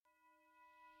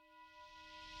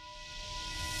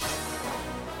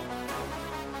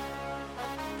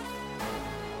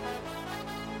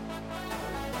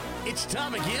It's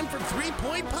time again for 3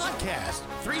 Point Podcast.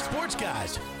 3 sports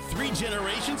guys, 3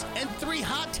 generations, and 3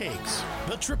 hot takes.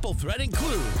 The triple threat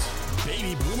includes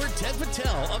baby boomer Ted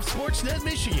Patel of Sportsnet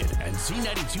Michigan and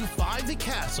Z92.5 The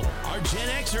Castle. Our Gen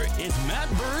Xer is Matt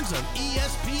Burns of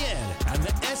ESPN and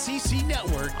the SEC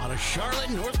Network out of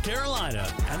Charlotte, North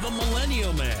Carolina. And the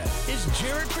Millennial Man is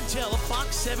Jared Patel of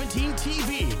Fox 17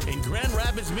 TV in Grand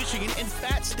Rapids, Michigan and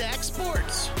Fat Stack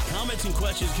Sports. Comments and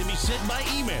questions can be sent by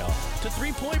email to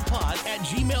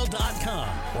 3pointpod@gmail.com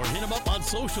or hit them up on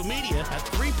social media at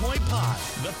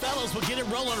 3pointpod. The fellas will get it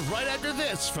rolling right after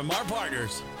this from our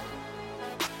partners.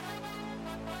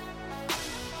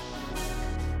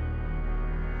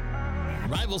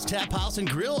 Rivals Tap House and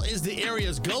Grill is the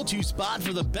area's go-to spot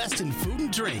for the best in food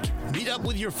and drink. Meet up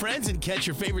with your friends and catch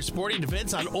your favorite sporting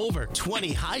events on over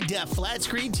 20 high-def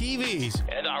flat-screen TVs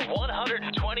and our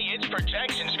 120-inch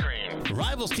projection screen.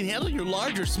 Rivals can handle your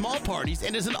large or small parties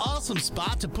and is an awesome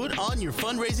spot to put on your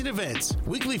fundraising events.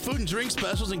 Weekly food and drink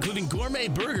specials including gourmet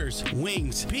burgers,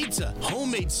 wings, pizza,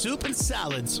 homemade soup, and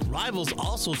salads. Rivals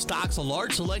also stocks a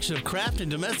large selection of craft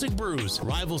and domestic brews.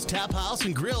 Rivals Tap House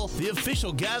and Grill, the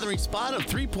official gathering spot of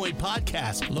 3 Point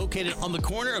Podcast, located on the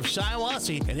corner of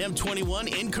Shiawassee and M21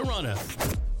 in Corona.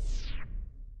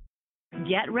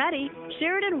 Get ready.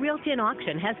 Sheridan Realty and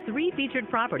Auction has 3 featured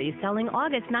properties selling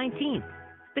August 19th.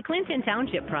 The Clinton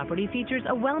Township property features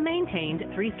a well-maintained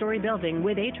 3-story building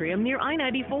with atrium near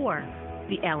I-94.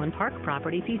 The Allen Park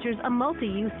property features a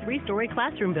multi-use 3-story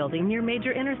classroom building near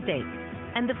major interstates.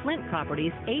 And the Flint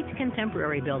property's 8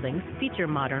 contemporary buildings feature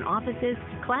modern offices,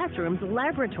 classrooms,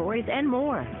 laboratories, and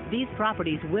more. These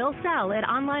properties will sell at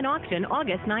online auction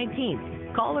August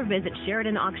 19th. Call or visit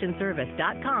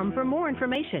SheridanAuctionService.com for more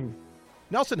information.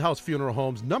 Nelson House Funeral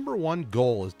Home's #1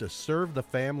 goal is to serve the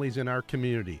families in our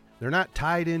community. They're not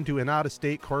tied into an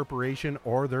out-of-state corporation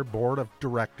or their board of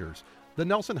directors. The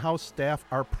Nelson House staff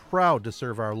are proud to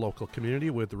serve our local community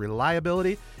with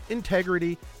reliability,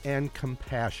 integrity, and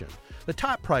compassion. The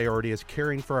top priority is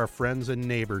caring for our friends and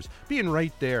neighbors, being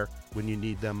right there when you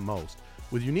need them most.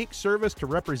 With unique service to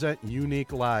represent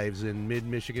unique lives in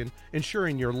mid-Michigan,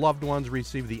 ensuring your loved ones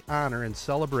receive the honor and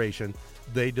celebration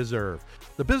they deserve.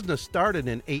 The business started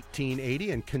in 1880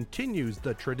 and continues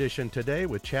the tradition today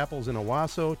with chapels in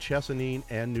Owasso, Chesaning,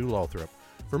 and New Lothrop.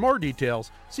 For more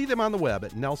details, see them on the web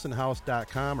at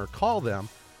nelsonhouse.com or call them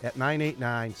at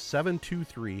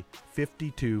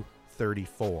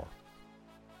 989-723-5234.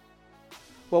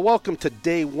 Well, welcome to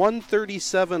day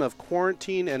 137 of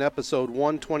quarantine and episode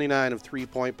 129 of 3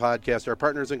 Point Podcast. Our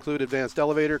partners include Advanced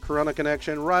Elevator, Corona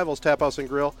Connection, Rivals Tap House and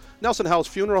Grill, Nelson House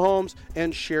Funeral Homes,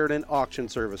 and Sheridan Auction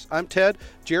Service. I'm Ted.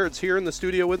 Jared's here in the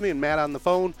studio with me, and Matt on the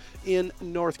phone in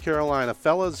North Carolina.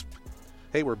 Fellas,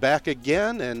 hey, we're back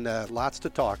again, and lots to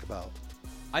talk about.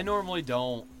 I normally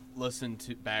don't listen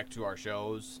back to our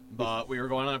shows, but we were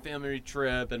going on a family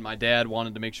trip, and my dad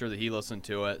wanted to make sure that he listened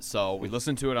to it, so we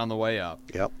listened to it on the way up.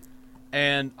 Yep.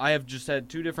 And I have just had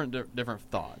 2 different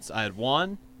thoughts. I had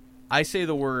one, I say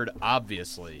the word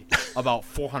obviously about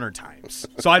 400 times.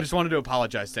 So I just wanted to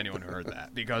apologize to anyone who heard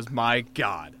that, because my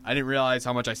God, I didn't realize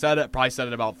how much I said it. Probably said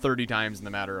it about 30 times in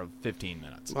the matter of 15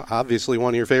 minutes. Well, obviously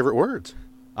one of your favorite words.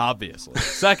 Obviously.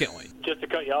 Secondly. Just to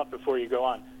cut you off before you go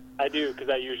on, I do, because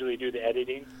I usually do the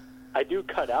editing. I do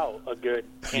cut out a good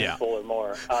handful or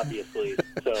more, obviously.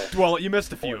 So well, you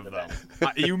missed a few of them.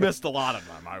 You missed a lot of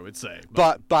them, I would say.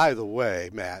 But by the way,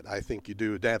 Matt, I think you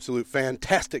do an absolute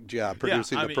fantastic job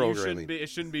producing the programming. It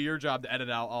shouldn't be your job to edit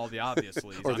out all the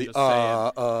obviously. Or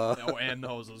and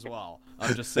those as well.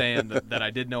 I'm just saying that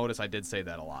I did notice I did say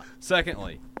that a lot.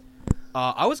 Secondly,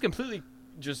 I was completely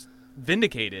just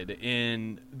vindicated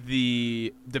in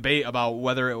the debate about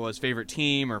whether it was favorite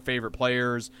team or favorite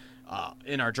players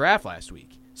in our draft last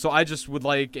week. So I just would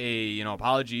like a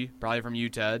apology, probably from you,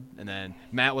 Ted, and then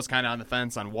Matt was kind of on the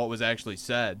fence on what was actually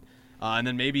said, and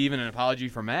then maybe even an apology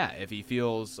from Matt if he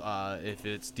feels if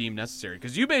it's deemed necessary,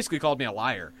 because you basically called me a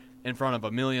liar in front of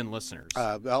 1 million listeners.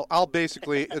 Well, I'll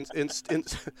basically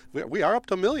we are up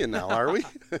to 1 million now, are we?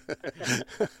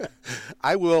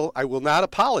 I will not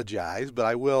apologize, but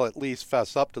I will at least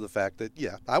fess up to the fact that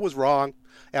I was wrong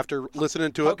after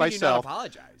listening to it myself. How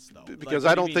can you not apologize, though? Because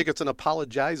I don't think it's an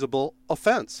apologizable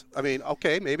offense. I mean,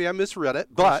 okay, maybe I misread it,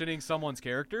 but questioning someone's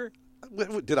character?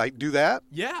 Did I do that?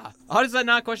 Yeah. How does that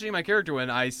not questioning my character when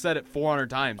I said it 400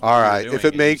 times? All right. If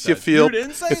it makes you feel,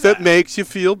 it makes you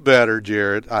feel better,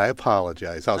 Jared, I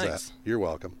apologize. How's that? You're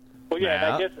welcome. Well,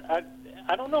 yeah. And I guess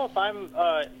I don't know if I'm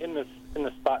in the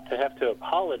spot to have to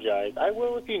apologize. I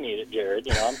will if you need it, Jared.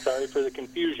 I'm sorry for the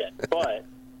confusion, but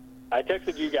I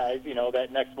texted you guys,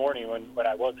 that next morning when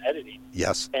I was editing.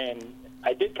 Yes. And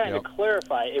I did kind of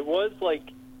clarify. It was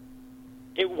like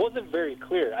it wasn't very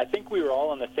clear. I think we were all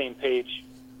on the same page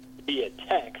via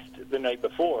text the night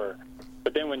before,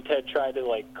 but then when Ted tried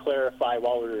to clarify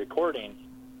while we were recording,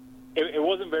 it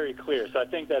wasn't very clear. So I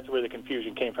think that's where the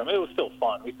confusion came from. It was still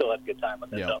fun. We still had a good time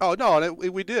with it. Yeah. Oh, no, and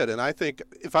we did. And I think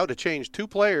if I would have changed 2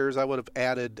 players, I would have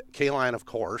added Kaline, of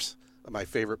course, my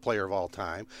favorite player of all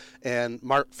time, and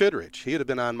Mark Fidrich. He would have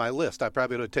been on my list. I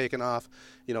probably would have taken off,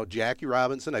 Jackie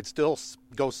Robinson. I'd still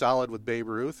go solid with Babe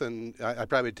Ruth, and I'd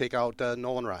probably take out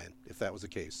Nolan Ryan if that was the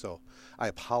case. So I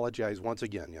apologize once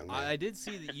again, young man. I did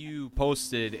see that you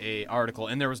posted a article,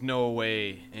 and there was no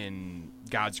way in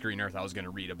God's green earth I was going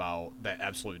to read about that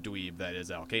absolute dweeb that is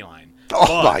Al Kaline.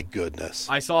 Oh, my goodness.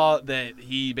 I saw that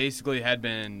he basically had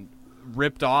been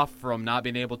ripped off from not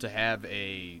being able to have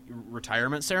a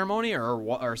retirement ceremony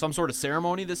or some sort of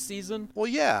ceremony this season. Well,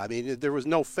 yeah. I mean, there was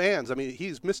no fans. I mean,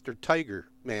 he's Mr. Tiger,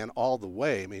 man, all the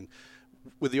way. I mean,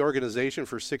 with the organization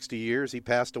for 60 years, he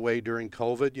passed away during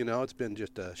COVID. It's been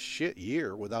just a shit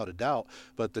year without a doubt.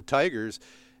 But the Tigers,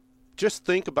 just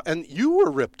think about, and you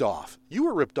were ripped off. You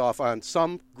were ripped off on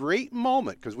some great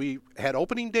moment because we had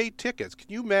opening day tickets. Can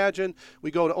you imagine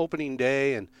we go to opening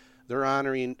day and they're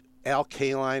honoring Al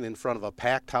Kaline in front of a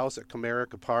packed house at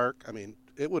Comerica Park? I mean,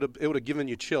 it would have given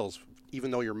you chills,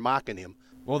 even though you're mocking him.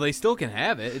 Well, they still can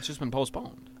have it. It's just been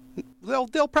postponed.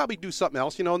 They'll probably do something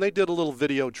else, and they did a little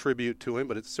video tribute to him,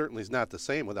 but it certainly is not the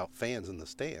same without fans in the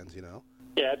stands,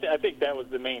 Yeah, I think that was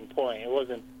the main point. It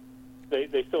wasn't.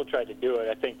 They still tried to do it.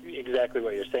 I think exactly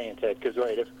what you're saying, Ted. Because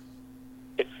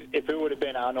if it would have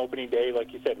been on opening day,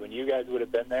 like you said, when you guys would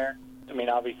have been there. I mean,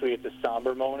 obviously it's a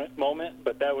somber moment,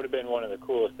 but that would have been one of the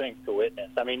coolest things to witness.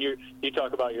 I mean, you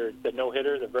talk about the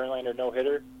no-hitter, the Verlander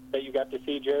no-hitter that you got to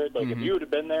see, Jared. If you would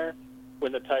have been there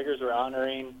when the Tigers were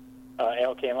honoring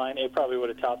Al Kaline, it probably would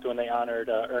have topped when they honored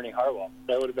Ernie Harwell.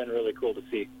 That would have been really cool to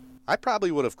see. I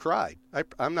probably would have cried.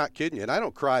 I'm not kidding you, and I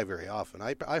don't cry very often.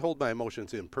 I hold my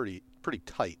emotions in pretty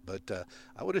tight, but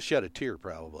I would have shed a tear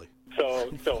probably. So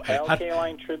Al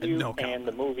Kaline tribute and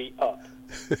the movie Up.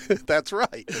 That's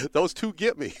right. Those two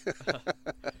get me.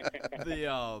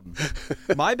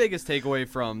 My biggest takeaway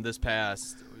from this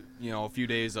past, a few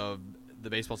days of the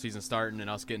baseball season starting and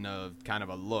us getting a kind of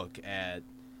a look at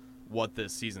what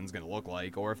this season's going to look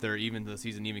like, or if the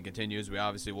season even continues. We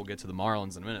obviously will get to the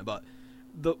Marlins in a minute, but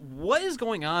what is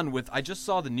going on with? I just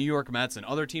saw the New York Mets and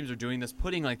other teams are doing this,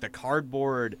 putting the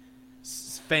cardboard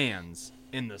fans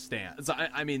in the stands.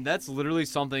 I mean, that's literally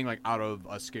something out of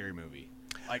a scary movie,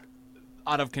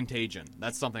 out of Contagion.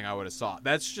 That's something I would have saw.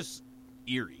 That's just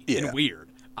eerie and weird.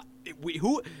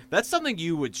 That's something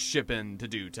you would ship in to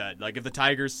do, Ted. If the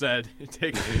Tigers said,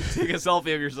 take a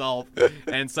selfie of yourself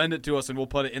and send it to us and we'll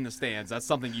put it in the stands, that's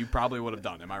something you probably would have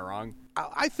done. Am I wrong?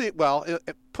 I think,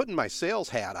 putting my sales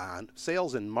hat on,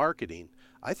 sales and marketing,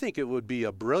 I think it would be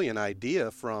a brilliant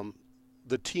idea from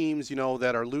the teams,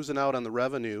 that are losing out on the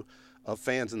revenue of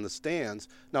fans in the stands.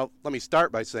 Now, let me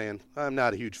start by saying I'm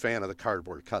not a huge fan of the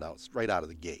cardboard cutouts right out of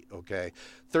the gate, okay?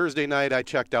 Thursday night, I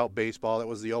checked out baseball. That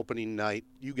was the opening night.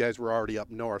 You guys were already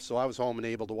up north, so I was home and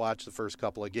able to watch the first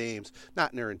couple of games,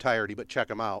 not in their entirety, but check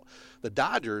them out. The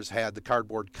Dodgers had the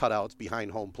cardboard cutouts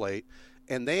behind home plate,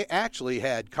 and they actually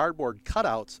had cardboard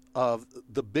cutouts of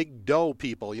the big dough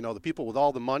people, the people with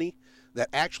all the money that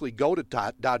actually go to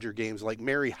Dodger games, like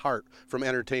Mary Hart from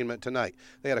Entertainment Tonight.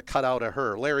 They had a cutout of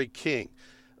her. Larry King.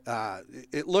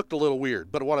 It looked a little weird.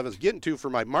 But what I was getting to for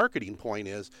my marketing point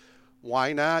is,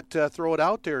 why not throw it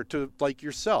out there to,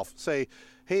 yourself? Say,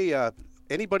 hey,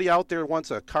 anybody out there wants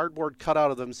a cardboard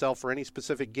cutout of themselves for any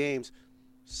specific games,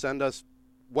 send us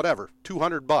whatever,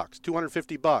 $200,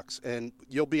 $250, and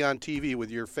you'll be on TV with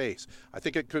your face. I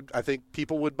think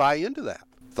people would buy into that.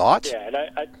 Thoughts? Yeah,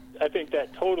 and I think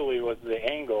that totally was the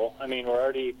angle. I mean,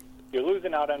 you're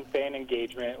losing out on fan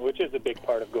engagement, which is a big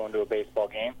part of going to a baseball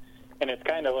game. And it's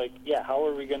kind of how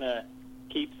are we going to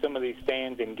keep some of these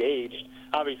fans engaged?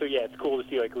 Obviously, yeah, it's cool to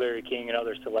see Larry King and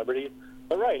other celebrities.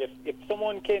 But right, if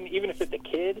someone can, even if it's a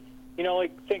kid,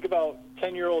 think about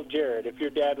 10-year-old Jared. If your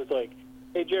dad was like,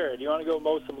 hey, Jared, you want to go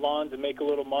mow some lawns and make a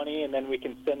little money, and then we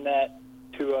can send that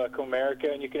to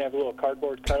Comerica, and you can have a little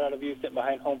cardboard cutout of you sitting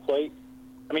behind home plate?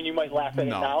 I mean, you might laugh at it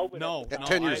now. But no. At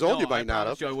 10 years old, you might not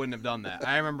have. I wouldn't have done that.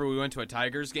 I remember we went to a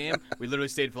Tigers game. We literally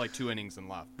stayed for 2 innings and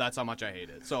left. That's how much I hate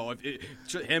it. So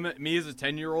me as a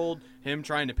 10-year-old, him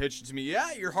trying to pitch to me,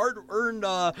 yeah, your hard-earned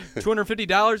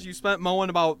 $250 you spent mowing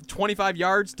about 25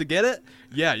 yards to get it.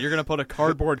 Yeah, you're gonna put a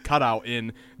cardboard cutout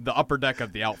in the upper deck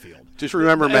of the outfield. Just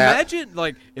remember, Matt.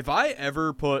 Imagine if I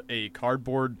ever put a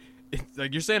cardboard,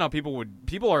 you're saying how people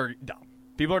are dumb.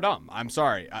 People are dumb. I'm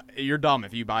sorry. You're dumb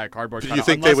if you buy a cardboard cutout. You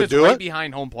think they would do right it?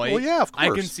 Behind home plate. Well, yeah, of course.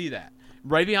 I can see that.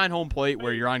 right behind home plate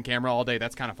where you're on camera all day,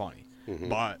 that's kind of funny. Mm-hmm.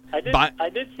 But I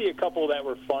did see a couple that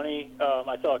were funny.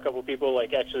 I saw a couple people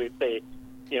like actually say,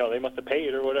 they must have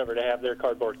paid or whatever to have their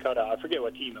cardboard cutout. I forget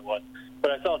what team it was,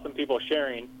 but I saw some people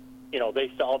sharing.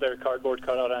 They saw their cardboard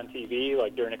cutout on TV,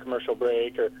 like during a commercial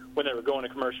break or when they were going to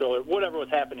commercial or whatever was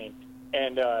happening.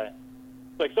 And,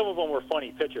 like, some of them were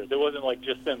funny pictures. It wasn't, like,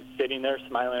 just them sitting there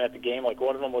smiling at the game. Like,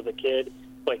 one of them was a kid,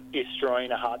 like,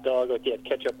 destroying a hot dog. Like, he had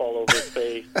ketchup all over his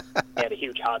face. He had a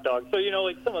huge hot dog. So,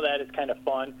 like, some of that is kind of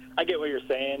fun. I get what you're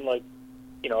saying. Like,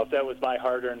 if that was my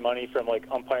hard-earned money from, like,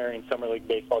 umpiring Summer League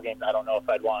baseball games, I don't know if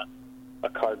I'd want a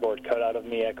cardboard cutout of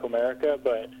me at Comerica.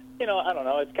 But, I don't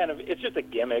know. It's just a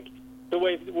gimmick. The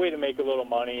way to make a little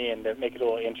money and to make it a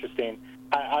little interesting.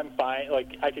 I'm fine.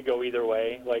 Like, I could go either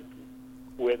way, like,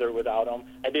 with or without them.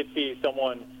 I did see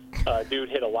someone, dude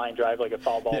hit a line drive, like a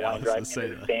foul ball line drive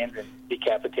into the stands and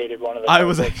decapitated one of the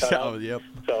cutouts. Yep.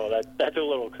 So that's a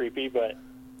little creepy, but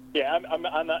yeah, I'm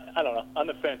on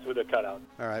the fence with the cutout.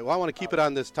 All right. Well, I want to keep it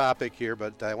on this topic here,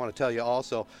 but I want to tell you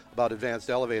also about Advanced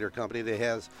Elevator Company. They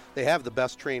have the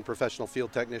best trained professional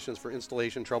field technicians for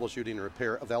installation, troubleshooting, and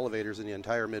repair of elevators in the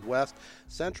entire Midwest.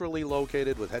 Centrally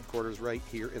located with headquarters right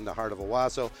here in the heart of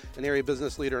Owasso, an area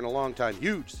business leader and a longtime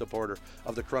huge supporter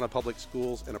of the Corunna Public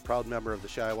Schools and a proud member of the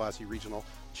Shiawassee Regional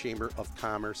Chamber of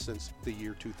Commerce since the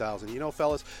year 2000.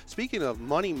 Fellas, speaking of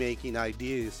money-making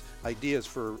ideas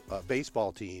for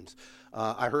baseball teams,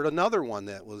 I heard another one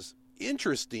that was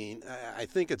interesting. I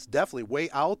think it's definitely way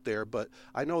out there, but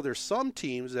I know there's some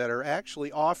teams that are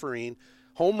actually offering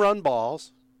home run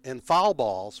balls and foul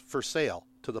balls for sale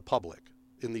to the public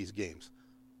in these games.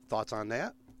 Thoughts on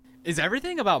that? Is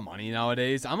everything about money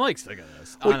nowadays? I'm like sick of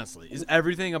this, honestly. Is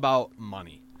everything about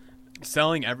money?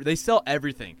 They sell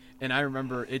everything, and I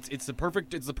remember it's the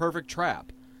perfect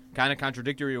trap. Kind of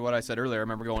contradictory to what I said earlier. I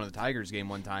remember going to the Tigers game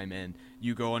one time, and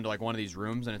you go into like one of these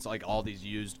rooms, and it's like all these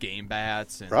used game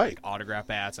bats and like autograph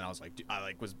bats, and I was like,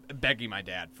 I was begging my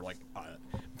dad for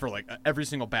every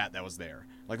single bat that was there.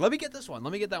 Like, let me get this one,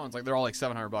 let me get that one. It's like they're all like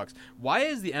 $700. Why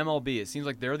is the MLB? It seems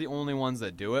like they're the only ones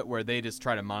that do it, where they just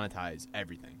try to monetize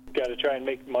everything. Got to try and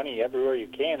make money everywhere you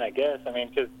can, I guess. I mean,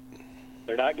 because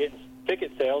they're not getting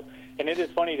ticket sales. And it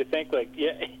is funny to think, like,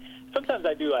 yeah, sometimes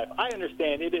I do laugh. I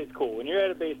understand it is cool. When you're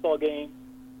at a baseball game,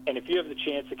 and if you have the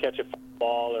chance to catch a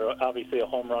ball or obviously a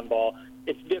home run ball,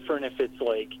 it's different if it's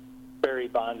like Barry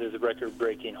Bonds'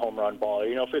 record-breaking home run ball. Or,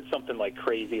 if it's something like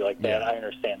crazy like that, I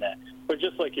understand that. But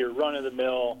just like your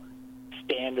run-of-the-mill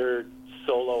standard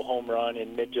solo home run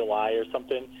in mid-July or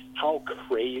something, how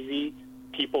crazy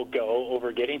people go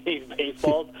over getting these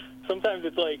baseballs. Sometimes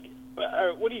it's like,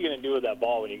 what are you going to do with that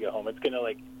ball when you get home? It's going to,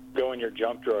 like, go in your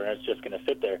junk drawer and it's just going to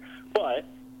sit there. But,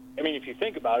 I mean, if you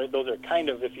think about it, those are kind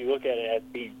of, if you look at it as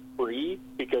being free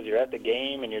because you're at the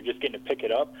game and you're just getting to pick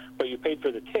it up, but you paid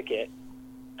for the ticket.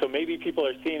 So maybe people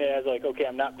are seeing it as like, okay,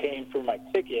 I'm not paying for my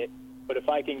ticket, but if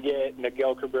I can get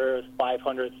Miguel Cabrera's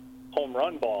 500th home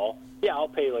run ball, yeah, I'll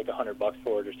pay like $100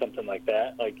 for it or something like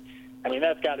that. Like, I mean,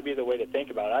 that's got to be the way to think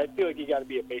about it. I feel like you got to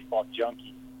be a baseball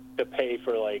junkie to pay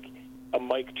for like a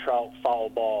Mike Trout foul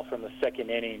ball from the second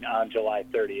inning on July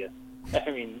 30th. I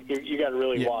mean, you got to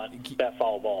really want that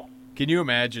foul ball. Can you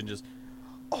imagine just,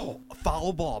 a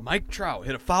foul ball. Mike Trout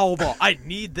hit a foul ball. I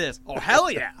need this. Oh, hell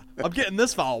yeah. I'm getting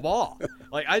this foul ball.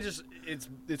 Like,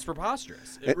 it's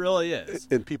preposterous. It really is.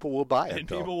 And people will buy it. And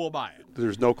people will buy it.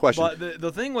 There's no question. But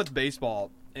the thing with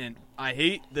baseball, and I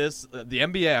hate this, the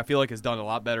NBA I feel like has done a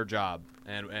lot better job,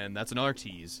 and that's another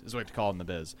tease, is what we have to call it in the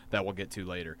biz, that we'll get to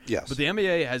later. Yes. But the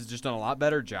NBA has just done a lot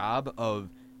better job of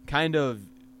kind of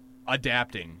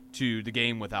adapting to the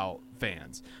game without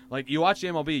fans. Like, you watch the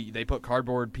MLB, they put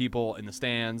cardboard people in the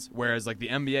stands, whereas like the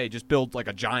NBA just built like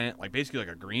a giant, like basically like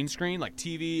a green screen, like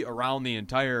TV around the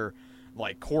entire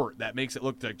like court that makes it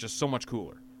look like just so much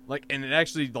cooler. Like, and it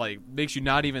actually like makes you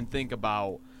not even think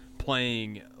about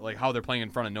playing like how they're playing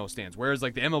in front of no stands. Whereas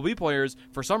like the MLB players,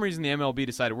 for some reason the MLB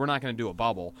decided we're not going to do a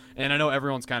bubble. And I know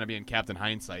everyone's kind of being Captain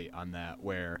Hindsight on that,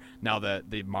 where now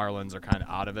that the Marlins are kind of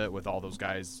out of it with all those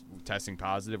guys testing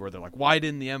positive, where they're like, why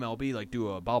didn't the MLB like do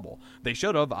a bubble? They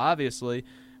should have, obviously,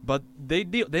 but they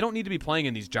don't need to be playing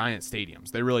in these giant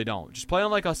stadiums. They really don't. Just play on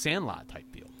like a Sandlot type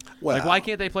field. Well, like, why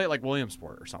can't they play it like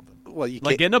Williamsport or something? Well, you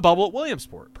like get in a bubble at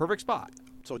Williamsport. Perfect spot.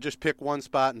 So just pick one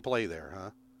spot and play there, huh?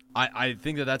 I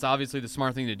think that's obviously the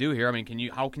smart thing to do here. I mean,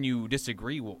 how can you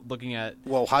disagree looking at?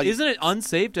 Well, isn't it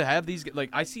unsafe to have these? Like,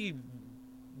 I see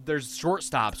there's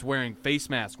shortstops wearing face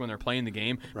masks when they're playing the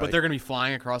game, right, but they're going to be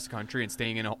flying across the country and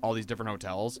staying in all these different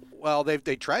hotels. Well, they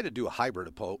try to do a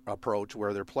hybrid approach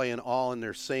where they're playing all in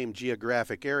their same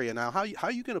geographic area. Now, how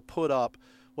are you going to put up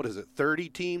what is it, 30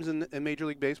 teams in Major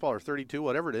League Baseball, or 32,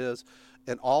 whatever it is,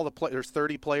 and all there's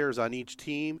 30 players on each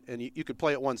team, and you could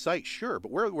play at one site, sure,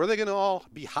 but where are they going to all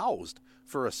be housed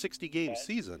for a 60-game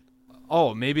season?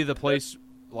 Oh, maybe the place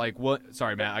like what?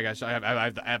 Sorry, Matt. I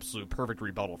have the absolute perfect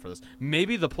rebuttal for this.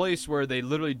 Maybe the place where they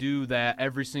literally do that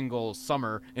every single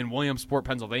summer in Williamsport,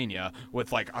 Pennsylvania,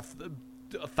 with like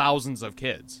thousands of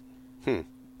kids.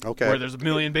 Okay. Where there's a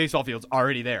million baseball fields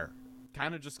already there.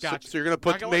 Kind of just got. So you're going to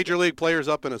put Major League players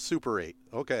up in a Super 8.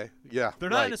 Okay. Yeah. They're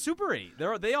not in a Super 8.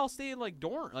 They all stay in like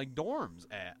dorms.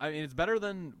 I mean, it's better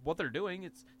than what they're doing.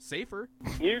 It's safer.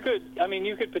 You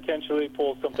could potentially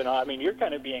pull something off. I mean, you're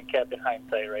kind of being Captain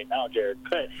Hindsight right now, Jared.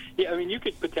 But yeah, I mean, you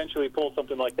could potentially pull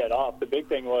something like that off. The big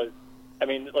thing was, I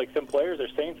mean, like some players are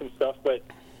saying some stuff, but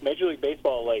Major League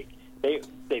Baseball, like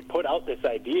they put out this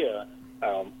idea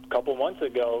a couple months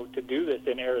ago to do this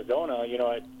in Arizona,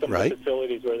 at some of the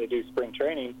facilities where they do spring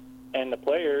training, and the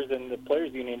players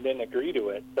union didn't agree to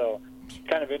it. So it's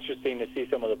kind of interesting to see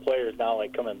some of the players now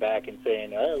like coming back and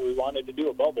saying, "Oh, we wanted to do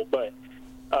a bubble," but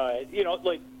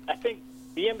like I think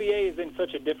the NBA is in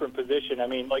such a different position. I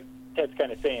mean, like Ted's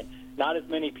kind of saying, not as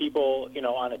many people,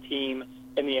 on a team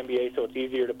in the NBA, so it's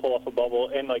easier to pull off a bubble,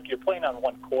 and like you're playing on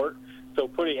one court. So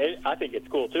I think it's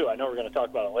cool too. I know we're going to talk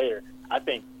about it later. I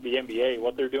think the NBA,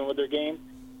 what they're doing with their game,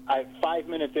 5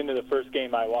 minutes into the first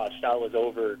game I watched, I was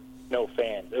over no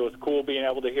fans. It was cool being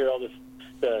able to hear all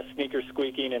the sneakers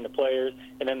squeaking and the players,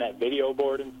 and then that video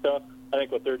board and stuff. I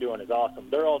think what they're doing is awesome.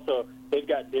 They've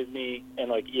got Disney and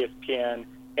like ESPN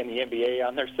and the NBA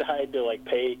on their side to like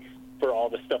pay for all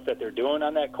the stuff that they're doing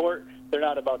on that court. They're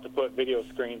not about to put video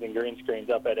screens and green screens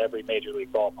up at every major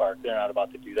league ballpark. They're not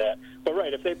about to do that. But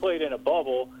right, if they played in a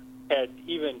bubble, had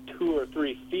even 2 or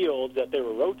 3 fields that they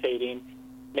were rotating,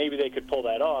 maybe they could pull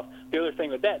that off. The other thing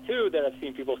with that too that I've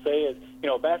seen people say is,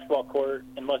 a basketball court,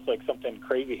 unless like something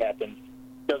crazy happens,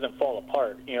 doesn't fall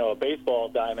apart. A baseball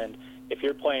diamond, if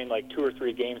you're playing like 2 or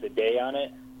 3 games a day on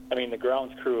it, I mean the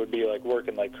grounds crew would be like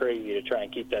working like crazy to try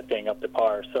and keep that thing up to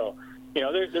par. So,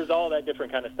 there's all that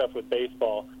different kind of stuff with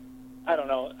baseball. I don't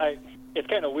know. It's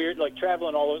kind of weird, like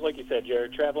traveling like you said,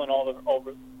 Jared, traveling all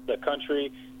over the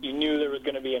country. You knew there was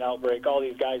going to be an outbreak. All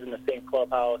these guys in the same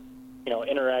clubhouse,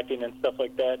 interacting and stuff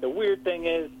like that. The weird thing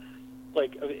is,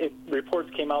 like, reports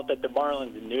came out that the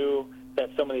Marlins knew that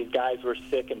some of these guys were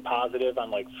sick and positive on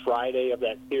like Friday of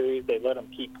that series. They let them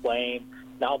keep playing.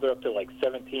 Now they're up to like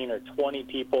 17 or 20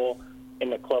 people in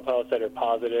the clubhouse that are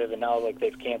positive, and now like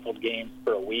they've canceled games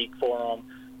for a week for them.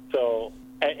 So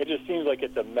it just seems like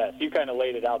it's a mess. You kind of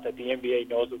laid it out that the NBA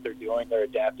knows what they're doing. They're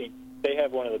adapting. They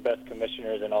have one of the best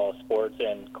commissioners in all of sports,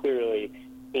 and clearly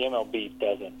the MLB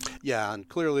doesn't. Yeah, and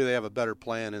clearly they have a better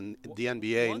plan in the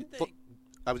NBA.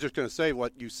 I was just going to say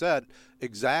what you said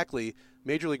exactly.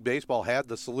 Major League Baseball had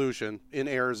the solution in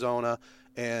Arizona,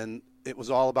 and it was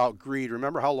all about greed.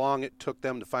 Remember how long it took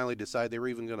them to finally decide they were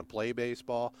even going to play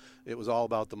baseball? It was all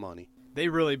about the money. They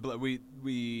really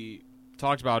we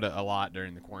talked about it a lot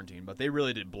during the quarantine, but they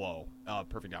really did blow a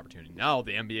perfect opportunity. Now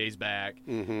the NBA's back,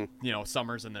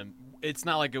 summer's, and then it's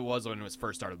not like it was when it was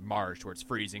first started March, where it's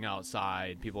freezing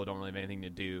outside, people don't really have anything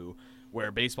to do,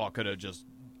 where baseball could have just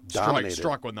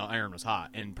struck when the iron was hot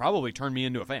and probably turned me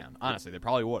into a fan. Honestly, they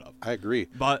probably would have. I agree.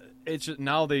 But it's just,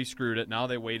 now they screwed it. Now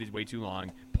they waited way too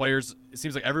long. Players, it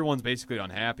seems like everyone's basically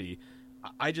unhappy.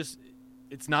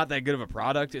 It's not that good of a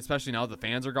product, especially now that the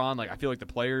fans are gone. Like, I feel like the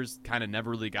players kind of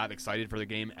never really got excited for the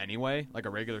game anyway, like a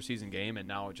regular season game, and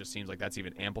now it just seems like that's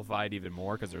even amplified even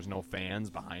more because there's no fans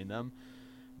behind them.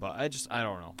 But I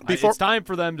don't know. It's time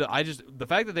for them to. The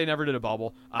fact that they never did a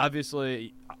bubble,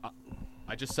 obviously.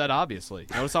 I just said obviously.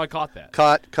 Notice how I caught that.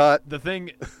 Cut. The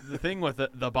thing with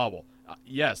the bubble.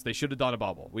 Yes, they should have done a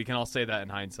bubble. We can all say that in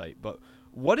hindsight. But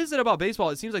what is it about baseball?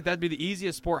 It seems like that'd be the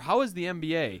easiest sport. How is the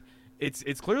NBA?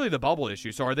 It's clearly the bubble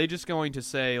issue. So are they just going to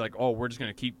say like, oh, we're just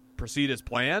going to proceed as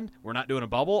planned? We're not doing a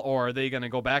bubble, or are they going to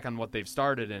go back on what they've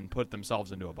started and put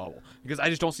themselves into a bubble? Because I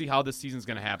just don't see how this season's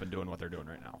going to happen doing what they're doing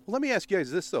right now. Well, let me ask you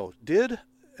guys this though: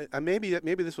 maybe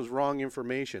this was wrong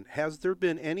information? Has there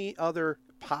been any other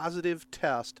positive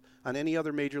test on any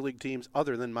other major league teams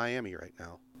other than Miami right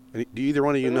now? Do either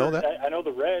one of you know that? I know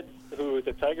the Reds, who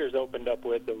the Tigers opened up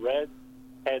with. The Reds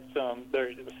had some.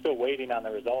 They're still waiting on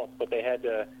the results, but they had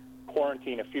to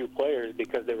quarantine a few players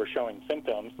because they were showing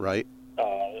symptoms. Right.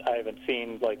 I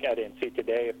didn't see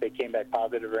today if they came back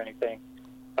positive or anything.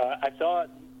 I saw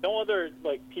no other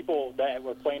people that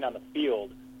were playing on the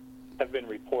field have been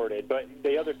reported. But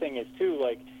the other thing is too,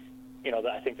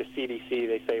 I think the CDC,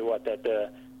 they say that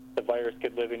the virus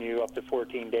could live in you up to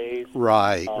 14 days.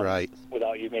 Right.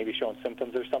 Without you maybe showing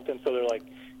symptoms or something. So they're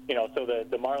so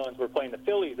the Marlins were playing the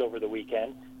Phillies over the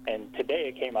weekend. And today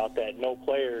it came out that no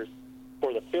players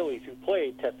for the Phillies who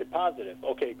played tested positive.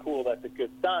 Okay, cool, that's a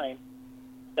good sign.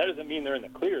 That doesn't mean they're in the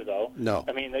clear, though. No.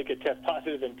 I mean, they could test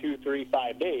positive in 2, 3,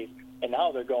 5 days, and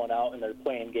now they're going out and they're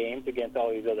playing games against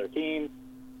all these other teams.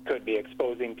 Could be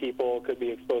exposing people, could be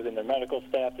exposing their medical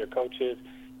staff, their coaches,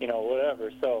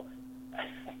 whatever. So,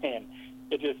 man,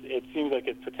 it seems like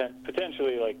it's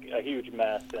potentially like a huge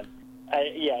mess. And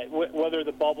whether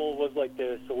the bubble was like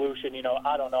the solution,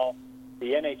 I don't know.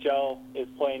 The NHL is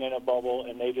playing in a bubble,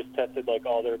 and they just tested like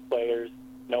all their players,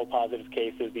 no positive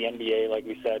cases. The NBA, like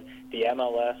we said, the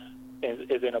MLS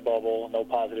is in a bubble, no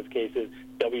positive cases.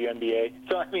 WNBA.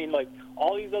 So I mean, like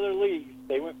all these other leagues,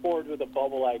 they went forward with a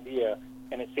bubble idea,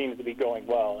 and it seems to be going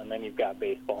well. And then you've got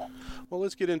baseball. Well,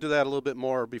 let's get into that a little bit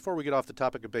more. Before we get off the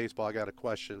topic of baseball, I got a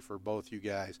question for both you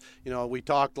guys. We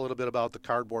talked a little bit about the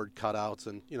cardboard cutouts,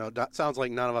 and, that sounds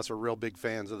like none of us are real big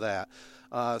fans of that.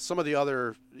 Some of the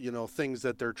other, things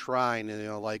that they're trying,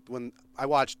 like when I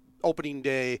watched opening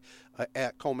day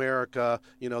at Comerica,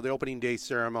 the opening day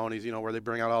ceremonies, where they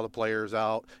bring out all the players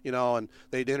out, and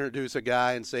they'd introduce a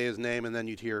guy and say his name, and then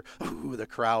you'd hear, ooh, the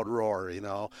crowd roar,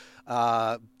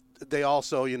 They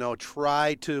also,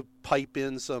 try to pipe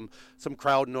in some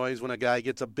crowd noise when a guy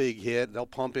gets a big hit. They'll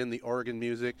pump in the organ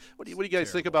music. What do you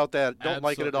guys think about that? Don't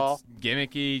like it at all? It's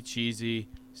gimmicky, cheesy,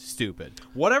 stupid.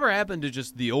 Whatever happened to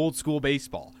just the old school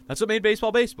baseball? That's what made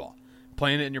baseball baseball.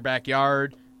 Playing it in your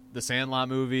backyard, the Sandlot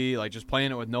movie, like just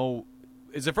playing it with no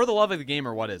 – is it for the love of the game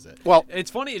or what is it? Well,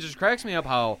 it's funny. It just cracks me up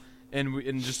how –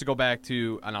 and just to go back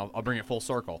to – and I'll bring it full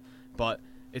circle. But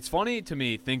it's funny to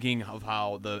me thinking of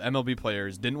how the MLB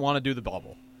players didn't want to do the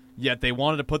bubble, yet they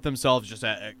wanted to put themselves just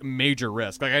at a major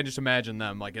risk. Like I just imagine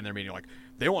them like in their meeting like,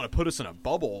 they want to put us in a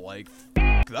bubble, like –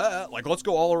 that, like let's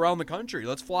go all around the country,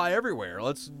 let's fly everywhere,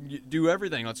 let's do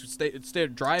everything, let's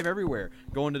drive everywhere,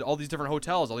 go into all these different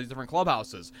hotels, all these different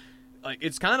clubhouses. Like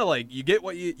it's kind of like you get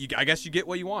what you I guess you get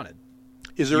what you wanted.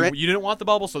 Is there you didn't want the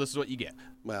bubble, so this is what you get.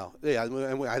 Well, yeah,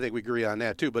 and I think we agree on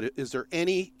that too. But is there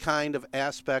any kind of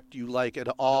aspect you like at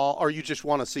all, or you just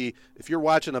want to see, if you're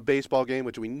watching a baseball game,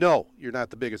 which we know you're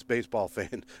not the biggest baseball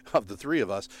fan of the three of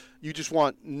us, you just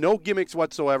want no gimmicks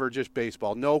whatsoever, just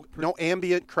baseball, no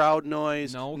ambient crowd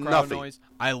noise, no crowd nothing. noise.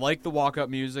 I like the walk-up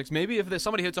music. Maybe if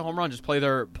somebody hits a home run, just play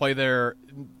their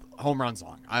home run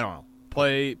song. I don't know.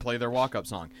 Play their walk-up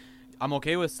song. I'm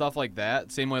okay with stuff like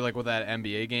that. Same way like with that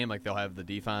NBA game, like they'll have the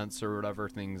defense or whatever,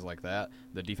 things like that,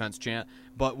 the defense chant.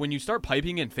 But when you start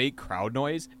piping in fake crowd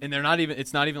noise, and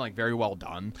it's not even like very well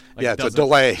done. Like, yeah, it's a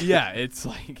delay. Yeah, it's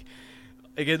like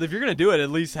if you're gonna do it,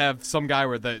 at least have some guy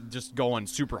where that just going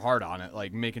super hard on it,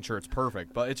 like making sure it's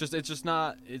perfect. But it's just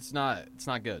not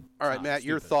good. All right, Matt,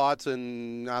 your thoughts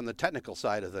on the technical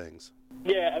side of things.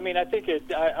 Yeah, I mean, I think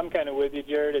I'm kind of with you,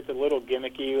 Jared. It's a little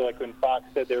gimmicky, like when Fox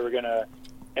said they were gonna.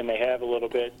 And they have a little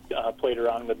bit played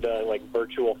around with the like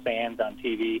virtual fans on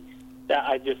TV.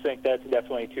 I just think that's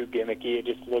definitely too gimmicky. It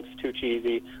just looks too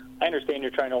cheesy. I understand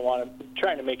you're trying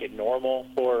to make it normal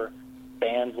for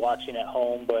fans watching at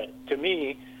home, but to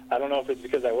me, I don't know if it's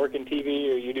because I work in TV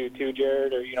or you do too,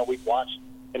 Jared, or we've watched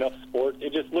enough sports.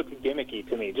 It just looks gimmicky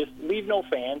to me. Just leave no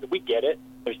fans. We get it.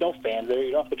 There's no fans there.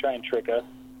 You don't have to try and trick us.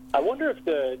 I wonder if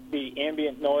the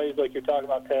ambient noise, like you're talking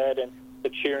about, Ted, and the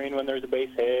cheering when there's a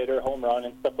base hit or home run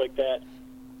and stuff like that.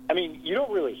 I mean, you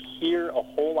don't really hear a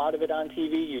whole lot of it on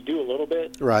TV. You do a little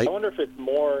bit. Right. I wonder if it's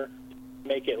more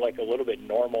make it like a little bit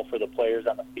normal for the players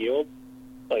on the field.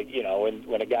 Like,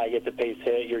 when a guy gets a base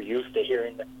hit, you're used to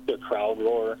hearing the crowd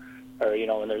roar, or,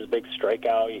 when there's a big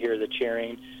strikeout, you hear the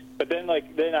cheering. But then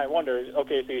I wonder,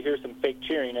 okay, so you hear some fake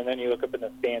cheering, and then you look up in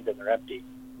the stands and they're empty.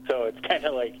 So it's kind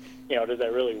of like, does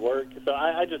that really work? So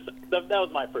that was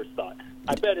my first thought.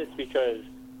 I bet it's because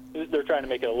they're trying to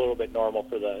make it a little bit normal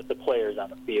for the players on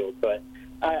the field. But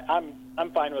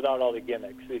I'm fine without all the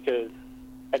gimmicks because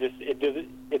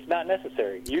it's not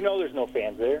necessary. There's no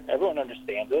fans there. Everyone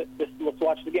understands it. Just let's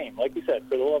watch the game. Like you said,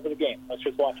 for the love of the game, let's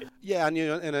just watch it. Yeah,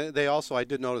 and they also, I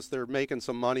did notice they're making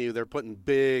some money. They're putting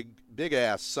big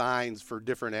ass signs for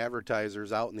different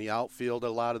advertisers out in the outfield at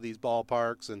a lot of these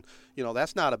ballparks, and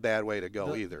that's not a bad way to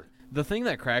go either. The thing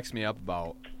that cracks me up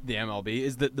about the MLB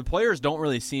is that the players don't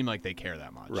really seem like they care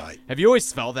that much. Right. Have you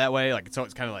always felt that way? Like, so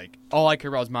it's kind of like, all I care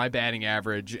about is my batting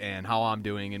average and how I'm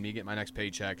doing and me getting my next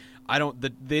paycheck.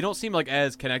 They don't seem like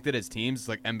as connected as teams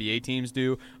like NBA teams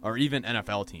do or even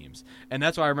NFL teams. And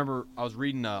that's why I remember I was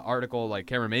reading an article like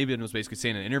Cameron Maybin was basically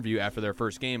saying in an interview after their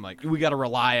first game, like, we got to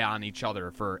rely on each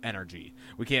other for energy.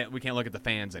 We can't look at the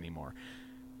fans anymore.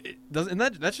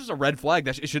 That's just a red flag.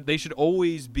 They should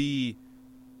always be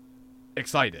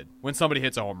excited when somebody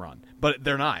hits a home run, but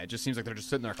they're not. It just seems like they're just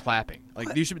sitting there clapping. Like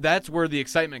that's where the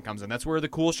excitement comes in. That's where the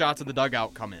cool shots in the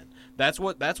dugout come in. That's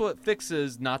what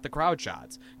fixes not the crowd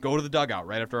shots. Go to the dugout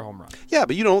right after a home run. Yeah,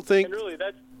 but you don't think And really,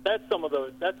 that's some of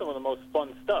the most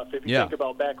fun stuff. If you think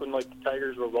about back when like the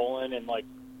Tigers were rolling and like,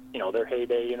 you know, their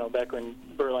heyday, you know, back when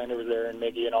Verlander was there and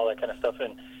Miggy and all that kind of stuff,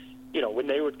 and you know, when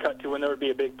they would cut to when there would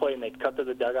be a big play and they'd cut to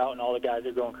the dugout and all the guys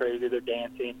are going crazy, they're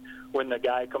dancing. When the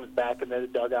guy comes back into the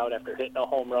dugout after hitting a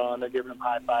home run, they're giving him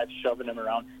high fives, shoving him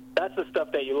around. That's the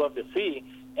stuff that you love to see.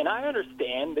 And I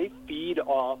understand they feed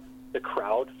off the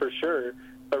crowd for sure.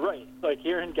 But right, like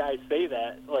hearing guys say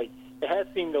that, like it has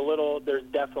seemed a little, there's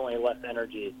definitely less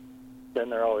energy than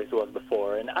there always was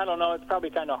before. And I don't know, it's probably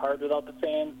kind of hard without the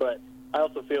fans, but I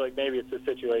also feel like maybe it's a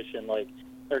situation like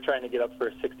they're trying to get up for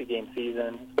a 60-game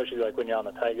season, especially like when you're on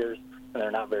the Tigers and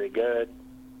they're not very good.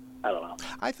 I don't know.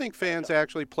 I think fans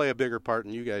actually play a bigger part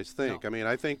than you guys think. No. I mean,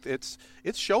 I think it's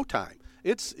showtime.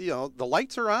 It's, you know, the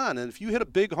lights are on, and if you hit a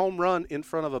big home run in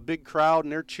front of a big crowd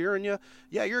and they're cheering you,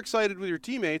 yeah, you're excited with your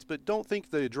teammates, but don't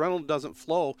think the adrenaline doesn't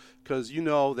flow because you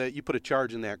know that you put a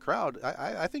charge in that crowd.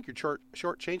 I think you're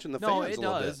shortchanging the fans a little bit.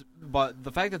 No, it does. But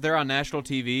the fact that they're on national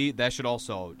TV, that should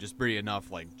also just bring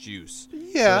enough like juice.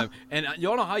 Yeah. And you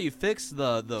don't know how you fix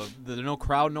the no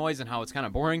crowd noise and how it's kind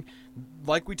of boring.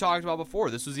 Like we talked about before,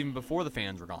 this was even before the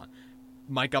fans were gone.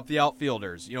 Mic up the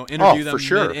outfilders, you know, interview them for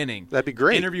sure. mid-inning. That'd be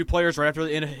great. Interview players right after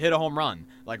they hit a home run,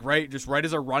 like right as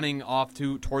they're running off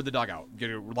toward the dugout. Get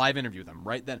a live interview them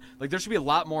right then. Like there should be a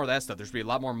lot more of that stuff. There should be a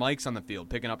lot more mics on the field,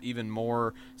 picking up even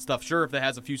more stuff. Sure, if that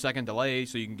has a few second delay,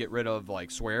 so you can get rid of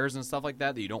like swears and stuff like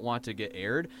that you don't want to get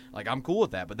aired. Like I'm cool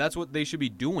with that, but that's what they should be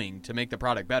doing to make the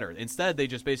product better. Instead, they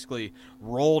just basically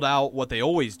rolled out what they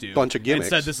always do. Bunch of gimmicks.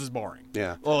 And said this is boring.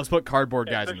 Yeah. Well, let's put cardboard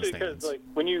guys in the Especially stands. because, like,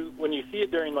 when you see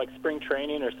it during like spring training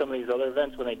or some of these other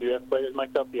events when they do have players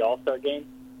mic'd up, the All-Star game,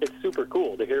 it's super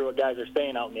cool to hear what guys are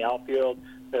saying out in the outfield.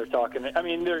 They're talking. I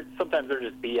mean, sometimes they're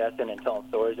just BSing and telling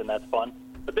stories, and that's fun.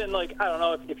 But then, like, I don't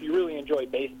know if you really enjoy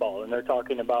baseball and they're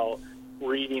talking about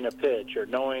reading a pitch or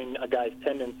knowing a guy's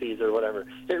tendencies or whatever,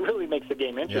 it really makes the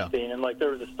game interesting. Yeah. And like,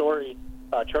 there was a story.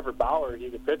 Trevor Bauer,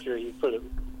 he's a pitcher. He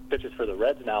pitches for the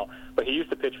Reds now, but he used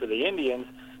to pitch for the Indians.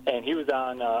 And he was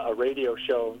on a radio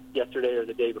show yesterday or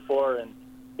the day before, and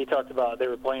he talked about they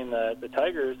were playing the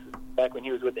Tigers back when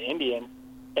he was with the Indians,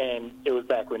 and it was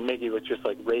back when Miggy was just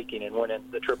like raking and winning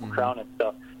the Triple Crown and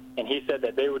stuff. And he said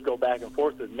that they would go back and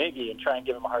forth with Miggy and try and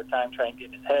give him a hard time, try and get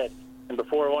in his head. And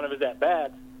before one of his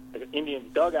at-bats, the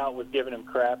Indians dugout was giving him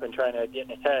crap and trying to get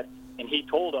in his head. And he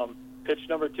told him, pitch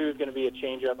number 2 is going to be a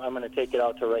changeup. I'm going to take it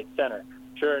out to right center.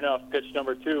 Sure enough, pitch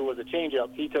number 2 was a changeup.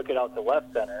 He took it out to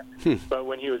left center. But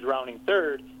when he was rounding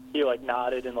third, he like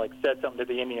nodded and like said something to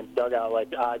the Indians dugout,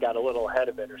 like I got a little ahead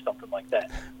of it or something like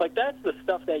that. Like that's the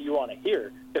stuff that you want to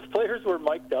hear. If players were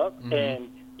mic'd up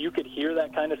and you could hear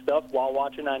that kind of stuff while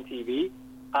watching on TV,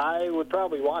 I would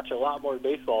probably watch a lot more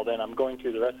baseball than I'm going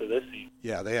to the rest of this season.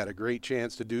 Yeah, they had a great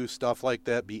chance to do stuff like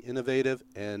that, be innovative,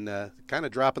 and kind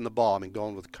of dropping the ball. I mean,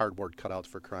 going with cardboard cutouts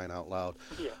for crying out loud.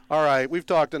 Yeah. All right, we've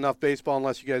talked enough baseball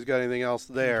unless you guys got anything else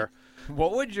there.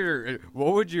 What would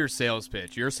your sales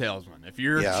pitch, your salesman, if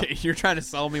you're trying to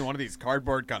sell me one of these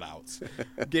cardboard cutouts,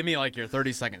 give me like your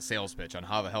 30-second sales pitch on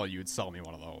how the hell you would sell me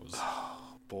one of those.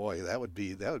 Boy, that would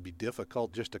be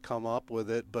difficult just to come up with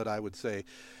it, but I would say,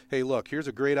 hey, look, here's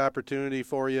a great opportunity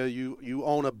for you. You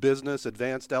own a business,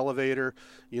 Advanced Elevator.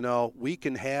 You know, we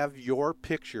can have your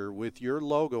picture with your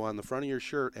logo on the front of your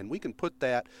shirt, and we can put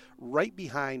that right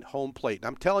behind home plate. And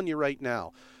I'm telling you right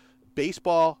now,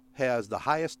 baseball has the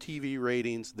highest TV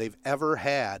ratings they've ever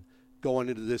had going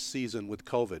into this season with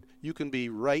COVID. You can be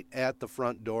right at the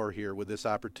front door here with this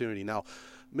opportunity. Now,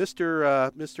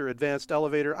 Mr. Advanced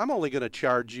Elevator, I'm only going to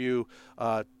charge you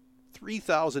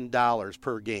 $3,000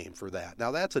 per game for that.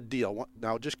 Now, that's a deal.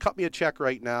 Now, just cut me a check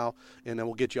right now, and then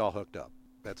we'll get you all hooked up.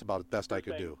 That's about the best I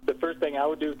could do. The first thing I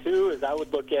would do, too, is I would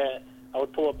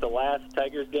pull up the last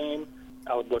Tigers game.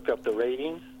 I would look up the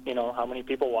ratings, you know, how many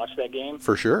people watched that game.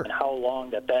 For sure. And how long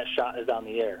that shot is on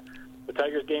the air. The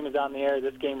Tigers game is on the air.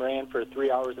 This game ran for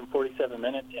 3 hours and 47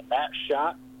 minutes, and that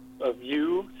shot of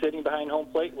you sitting behind home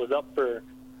plate was up for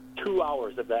 2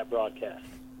 hours of that broadcast.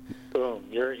 Boom.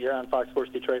 You're on Fox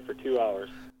Sports Detroit for 2 hours.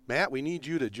 Matt, we need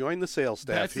you to join the sales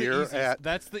staff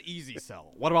That's the easy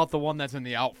sell. What about the one that's in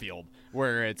the outfield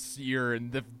where you're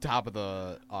in the top of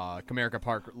the Comerica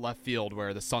Park left field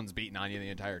where the sun's beating on you the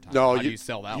entire time? No, how do you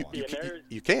sell that one?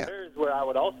 You can't. There's where I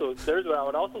would also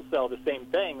sell the same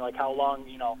thing, like how long,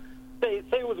 you know, say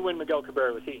it was when Miguel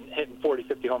Cabrera was hitting 40,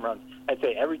 50 home runs. I'd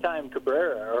say every time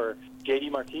Cabrera or J.D.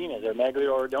 Martinez or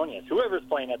Maglio Ordonez, whoever's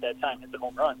playing at that time, hits a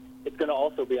home run, it's going to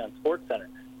also be on SportsCenter.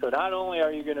 So not only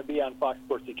are you going to be on Fox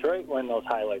Sports Detroit when those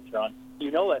highlights run,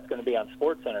 you know that's going to be on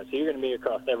SportsCenter. So you're going to be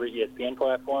across every ESPN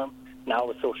platform. Now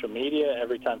with social media,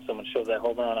 every time someone shows that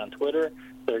home run on Twitter,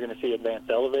 they're going to see Advanced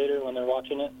Elevator when they're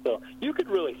watching it. So you could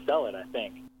really sell it, I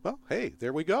think. Well, hey,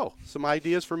 there we go. Some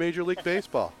ideas for Major League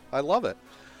Baseball. I love it.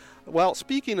 Well,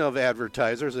 speaking of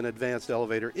advertisers, and Advanced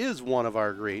Elevator is one of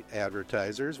our great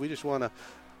advertisers. We just want to,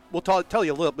 we'll tell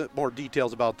you a little bit more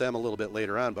details about them a little bit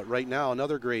later on. But right now,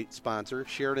 another great sponsor,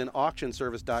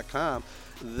 SheridanAuctionService.com.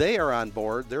 They are on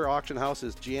board. Their auction house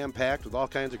is jam-packed with all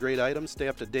kinds of great items. Stay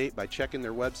up to date by checking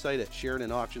their website at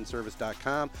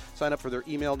SheridanAuctionService.com. Sign up for their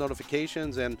email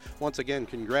notifications. And once again,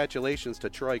 congratulations to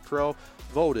Troy Crow,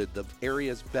 voted the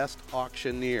area's best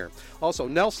auctioneer. Also,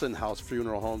 Nelson House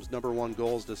Funeral Home's #1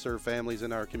 goal is to serve families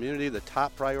in our community. The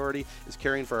top priority is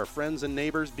caring for our friends and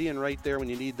neighbors, being right there when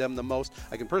you need them the most.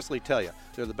 I can personally tell you,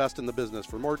 they're the best in the business.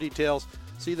 For more details,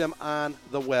 see them on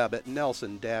the web at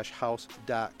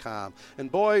nelson-house.com.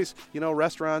 And boys, you know,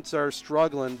 restaurants are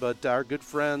struggling, but our good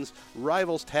friends,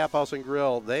 Rivals Tap House and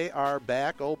Grill, they are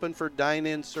back open for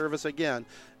dine-in service again.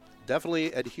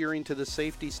 Definitely adhering to the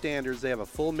safety standards. They have a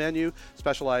full menu,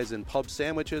 specialize in pub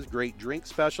sandwiches, great drink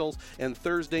specials, and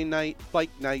Thursday night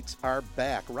bike nights are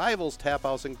back. Rivals Tap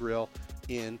House and Grill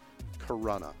in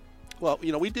Corunna. Well,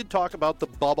 you know, we did talk about the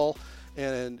bubble,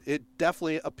 and it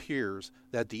definitely appears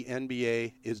that the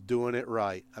NBA is doing it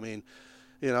right. I mean,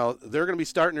 you know, they're going to be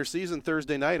starting their season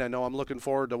Thursday night. I know I'm looking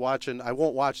forward to watching. I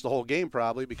won't watch the whole game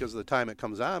probably because of the time it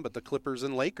comes on, but the Clippers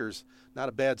and Lakers, not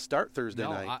a bad start Thursday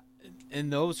night.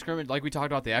 In those scrimmage, like we talked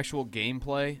about, the actual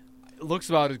gameplay, it looks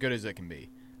about as good as it can be.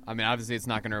 I mean, obviously it's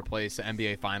not going to replace the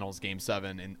NBA Finals Game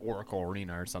 7 in Oracle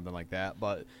Arena or something like that,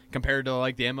 but compared to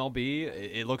like the MLB,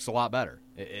 it looks a lot better.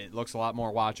 It looks a lot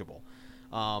more watchable.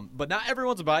 But not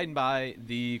everyone's abiding by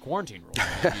the quarantine rules.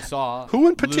 You saw who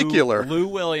in particular? Lou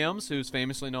Williams, who's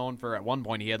famously known for, at one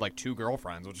point, he had like 2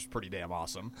 girlfriends, which is pretty damn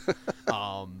awesome.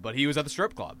 But he was at the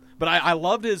strip club. But I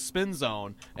loved his spin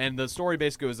zone, and the story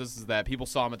basically was this: is that people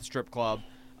saw him at the strip club.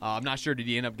 I'm not sure, did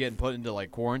he end up getting put into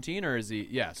like quarantine, or is he?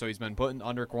 Yeah, so he's been put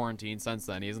under quarantine since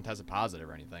then. He hasn't tested positive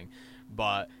or anything.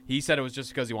 But he said it was just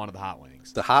because he wanted the hot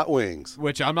wings. The hot wings.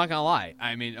 Which I'm not going to lie.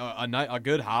 I mean, a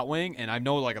good hot wing, and I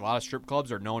know like a lot of strip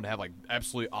clubs are known to have like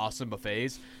absolutely awesome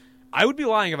buffets. I would be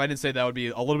lying if I didn't say that would be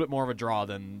a little bit more of a draw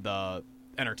than the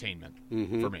entertainment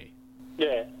for me.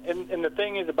 Yeah, and the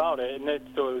thing is about it,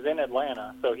 so it was in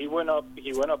Atlanta. So he went up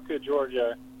to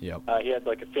Georgia. Yep. He had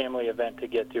like a family event to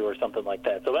get to or something like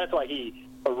that. So that's why he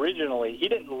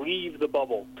didn't leave the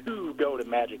bubble to go to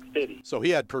Magic City. So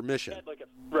he had permission.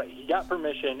 He got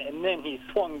permission, and then he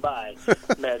swung by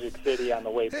Magic City on the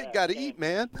way back. Hey, got to eat,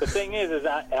 man. The thing is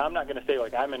I'm not going to say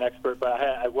like I'm an expert, but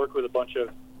I work with a bunch of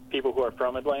people who are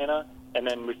from Atlanta, and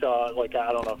then we saw like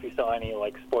I don't know if you saw any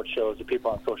like sports shows or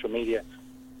people on social media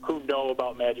who know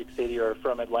about Magic City or are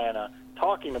from Atlanta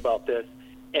talking about this.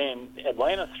 And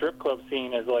Atlanta strip club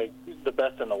scene is like the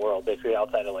best in the world, basically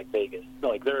outside of like Vegas.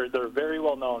 Like they're very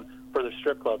well known for their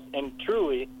strip clubs, and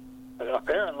truly,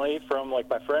 apparently, from like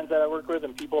my friends that I work with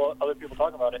and other people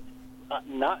talking about it,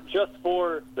 not just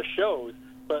for the shows,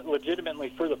 but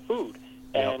legitimately for the food.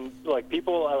 Yep. And like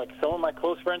people, like some of my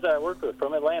close friends that I work with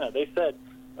from Atlanta, they said,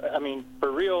 I mean, for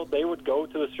real, they would go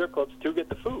to the strip clubs to get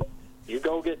the food. You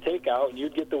go get takeout, and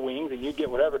you'd get the wings, and you'd get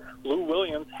whatever. Lou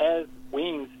Williams has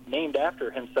wings named after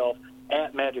himself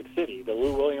at Magic City, the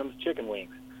Lou Williams chicken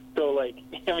wings. So, like,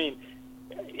 I mean,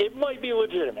 it might be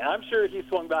legitimate. I'm sure he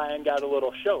swung by and got a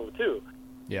little show, too.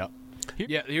 Yeah.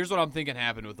 Yeah, here's what I'm thinking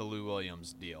happened with the Lou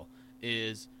Williams deal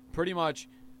is pretty much,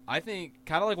 I think,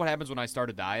 kind of like what happens when I start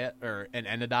a diet and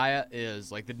end a diet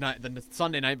is, like, the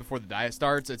Sunday night before the diet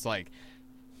starts, it's like,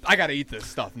 I got to eat this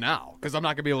stuff now because I'm not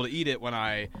going to be able to eat it when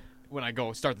I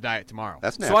go start the diet tomorrow.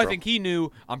 That's natural. So I think he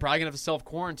knew I'm probably going to have to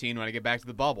self-quarantine when I get back to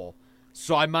the bubble.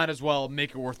 So I might as well make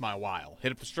it worth my while.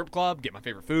 Hit up the strip club, get my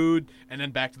favorite food, and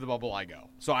then back to the bubble I go.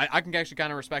 So I can actually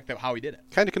kind of respect how he did it.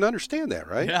 Kind of can understand that,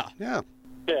 right? Yeah.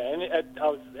 Yeah, and I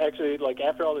was actually, like,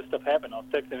 after all this stuff happened, I was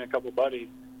texting a couple buddies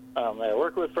that I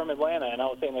work with from Atlanta, and I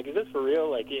was saying, like, is this for real?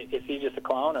 Like, is he just a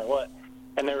clown or what?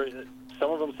 And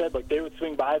some of them said, like, they would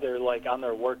swing by there, like, on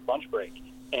their work lunch break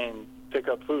and pick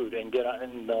up food and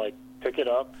like pick it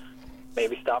up,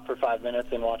 maybe stop for 5 minutes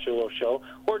and watch a little show,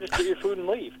 or just get your food and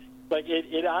leave. Like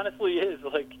it honestly is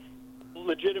like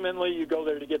legitimately you go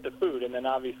there to get the food, and then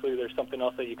obviously there's something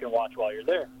else that you can watch while you're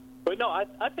there. But no, I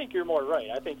think you're more right.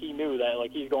 I think he knew that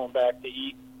like he's going back to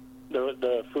eat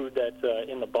the food that's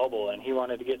in the bubble, and he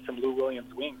wanted to get some Lou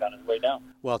Williams wings on his way down.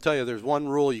 Well, I'll tell you, there's one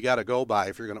rule you got to go by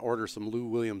if you're going to order some Lou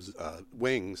Williams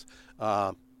wings.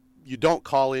 You don't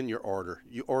call in your order.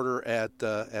 You order at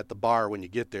the bar when you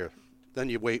get there. Then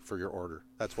you wait for your order.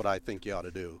 That's what I think you ought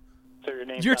to do. So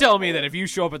you're telling me that if you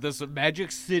show up at this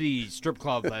Magic City strip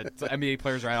club that NBA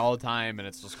players are at all the time, and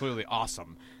it's just clearly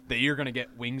awesome, that you're going to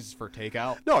get wings for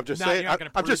takeout? No, I'm just saying.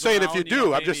 I'm just saying if you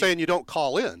do, I'm just saying you don't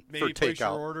call in for maybe place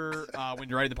takeout. Your order when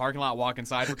you're right in the parking lot, walk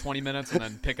inside for 20 minutes, and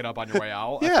then pick it up on your way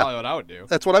out. Yeah. That's probably what I would do.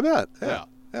 That's what I meant.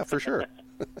 Yeah, for sure.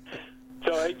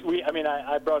 So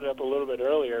I brought it up a little bit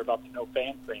earlier about the no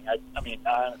fans thing. I mean,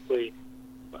 honestly,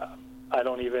 I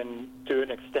don't even, to an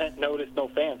extent, notice no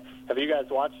fans. Have you guys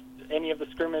watched any of the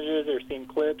scrimmages or seen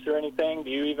clips or anything?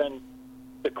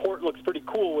 The court looks pretty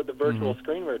cool with the virtual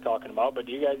screen we were talking about, but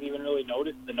do you guys even really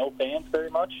notice the no fans very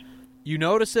much? You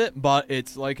notice it, but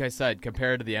it's like I said,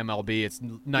 compared to the MLB, it's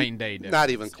night and day difference. Not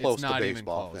even close it's to not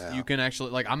baseball. Even close. Yeah. You can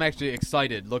actually, I'm actually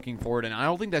excited, looking forward, and I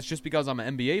don't think that's just because I'm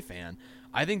an NBA fan.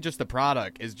 I think just the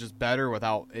product is just better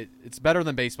without it. It's better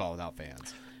than baseball without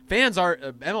fans. Fans are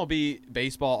MLB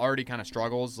baseball already kind of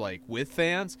struggles with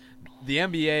fans. The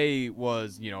NBA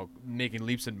was making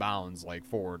leaps and bounds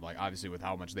forward, obviously with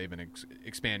how much they've been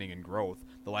expanding in growth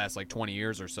the last 20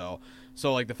 years or so.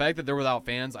 So the fact that they're without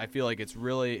fans, I feel like it's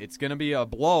going to be a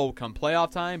blow come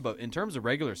playoff time. But in terms of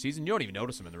regular season, you don't even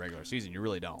notice them in the regular season. You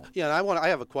really don't. Yeah, and I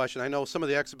have a question. I know some of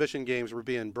the exhibition games were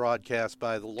being broadcast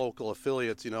by the local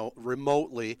affiliates,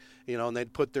 remotely, and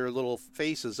they'd put their little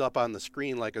faces up on the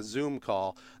screen like a Zoom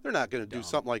call. They're not going to do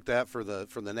something like that for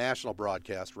the national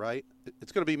broadcast, right?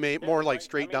 It's going to be more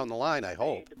straight down the line, I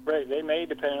hope. Right, they may,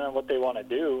 depending on what they want to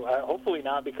do. Hopefully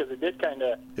not, because it did kind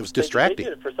of... It was distracting. They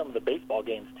did it for some of the baseball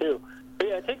games, too. But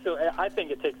yeah, I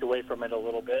think it takes away from it a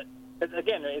little bit.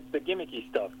 Again, it's the gimmicky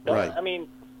stuff. Right. I mean,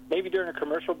 maybe during a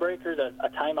commercial break or a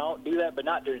timeout, do that, but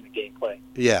not during the gameplay.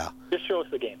 Yeah. Just show us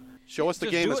the game. Show us the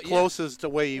game as close as the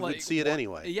way you would see it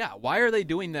anyway. Yeah, why are they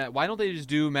doing that? Why don't they just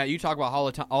do, Matt, you talk about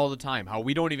all the time, how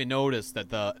we don't even notice that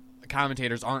the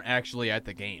commentators aren't actually at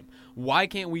the game. Why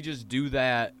can't we just do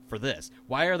that for this?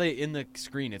 Why are they in the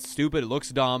screen? It's stupid. It looks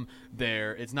dumb.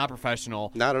 It's not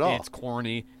professional. Not at all. It's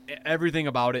corny. Everything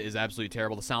about it is absolutely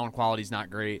terrible. The sound quality's not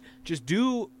great. Just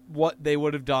do what they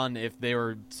would have done if they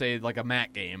were, say, a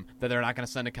MAC game that they're not going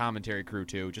to send a commentary crew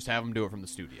to. Just have them do it from the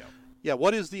studio. Yeah,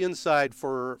 what is the inside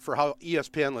for how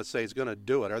ESPN, let's say, is going to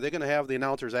do it? Are they going to have the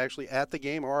announcers actually at the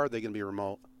game, or are they going to be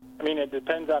remote? I mean, it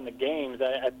depends on the games.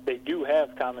 They do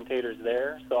have commentators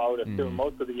there, so I would assume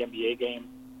most of the NBA games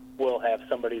will have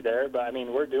somebody there. But, I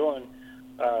mean, we're doing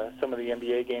some of the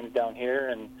NBA games down here,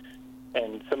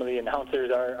 and some of the announcers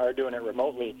are doing it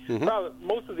remotely. Probably,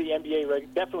 most of the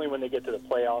NBA, definitely when they get to the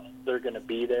playoffs, they're going to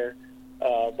be there.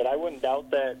 But I wouldn't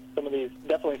doubt that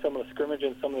definitely some of the scrimmage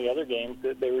and some of the other games,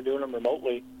 that they were doing them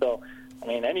remotely. So, I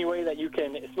mean, any way that you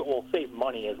can, save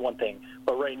money is one thing.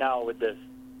 But right now with this,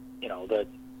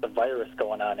 the virus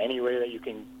going on, any way that you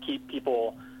can keep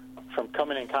people from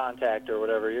coming in contact or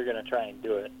whatever, you're going to try and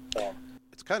do it. So.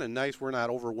 It's kind of nice we're not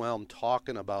overwhelmed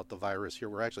talking about the virus here.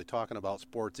 We're actually talking about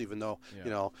sports, even though,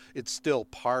 it's still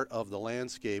part of the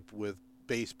landscape with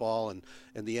baseball and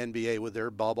the NBA with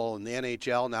their bubble, and the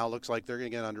NHL now looks like they're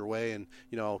going to get underway, and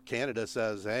Canada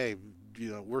says, hey,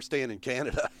 we're staying in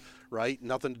Canada, right?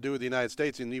 Nothing to do with the United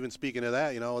States. And even speaking of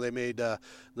that, they made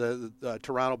the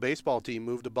Toronto baseball team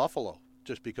move to Buffalo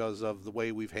just because of the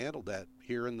way we've handled that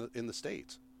here in the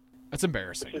States. That's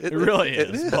embarrassing. It really is.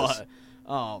 It is. But,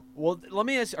 well, let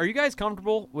me ask, are you guys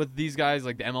comfortable with these guys,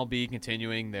 the MLB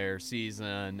continuing their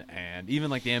season, and even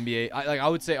the NBA? I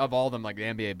would say of all of them, the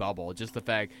NBA bubble, just the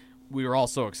fact we were all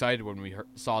so excited when we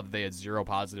saw that they had 0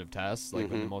 positive tests, in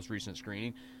the most recent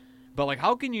screening. But,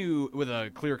 how can you, with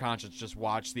a clear conscience, just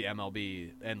watch the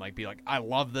MLB and, be I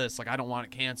love this, I don't want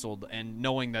it canceled, and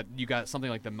knowing that you got something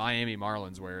like the Miami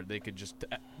Marlins where they could just,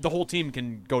 the whole team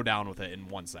can go down with it in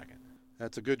 1 second?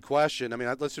 That's a good question. I mean,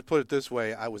 let's just put it this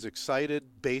way. I was excited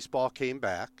baseball came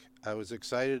back. I was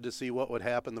excited to see what would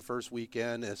happen the first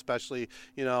weekend, especially,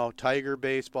 Tiger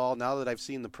baseball. Now that I've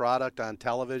seen the product on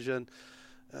television,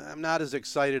 I'm not as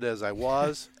excited as I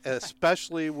was,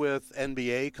 especially with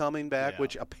NBA coming back,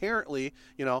 which apparently,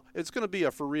 it's going to be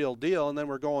a for real deal. And then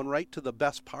we're going right to the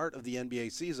best part of the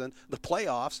NBA season, the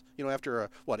playoffs, after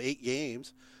 8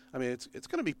 games. I mean, it's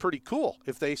going to be pretty cool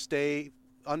if they stay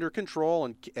under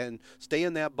control and stay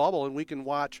in that bubble, and we can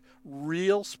watch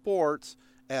real sports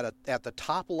at the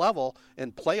top level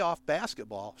and playoff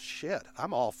basketball. Shit,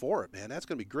 I'm all for it, man. That's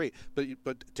going to be great.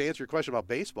 But to answer your question about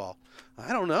baseball,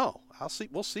 I don't know.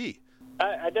 We'll see.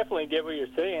 I definitely get what you're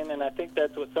saying, and I think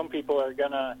that's what some people are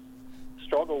going to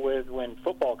struggle with when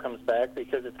football comes back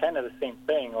because it's kind of the same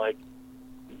thing. Like,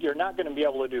 you're not going to be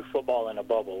able to do football in a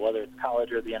bubble, whether it's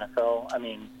college or the NFL. I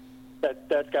mean,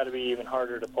 that's got to be even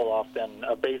harder to pull off than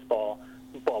a baseball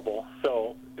bubble.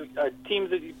 So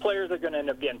players are going to end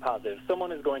up getting positive.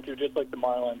 Someone is going to, just like the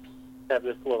Marlins, have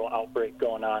this little outbreak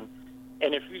going on.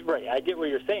 And right, I get what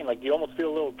you're saying. Like, you almost feel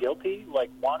a little guilty,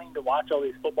 like wanting to watch all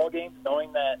these football games,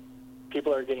 knowing that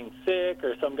people are getting sick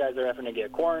or some guys are having to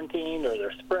get quarantined or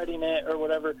they're spreading it or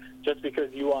whatever, just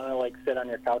because you want to, like, sit on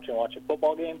your couch and watch a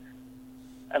football game.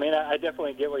 I mean, I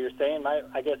definitely get what you're saying.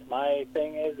 I guess my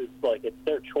thing is like, it's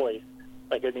their choice.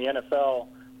 Like, in the NFL,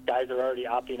 guys are already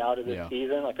opting out of this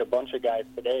season. Like, a bunch of guys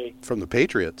today from the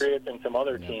Patriots and some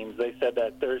other teams, they said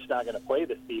that they're just not going to play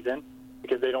this season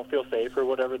because they don't feel safe or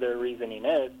whatever their reasoning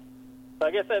is. So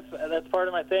I guess that's part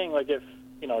of my thing. Like, if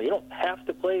you don't have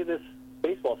to play this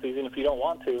baseball season if you don't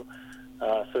want to.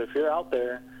 So if you're out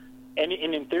there, and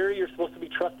in theory, you're supposed to be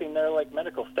trusting their, like,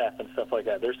 medical staff and stuff like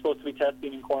that. They're supposed to be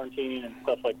testing and quarantining and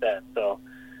stuff like that. So,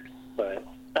 but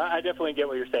I definitely get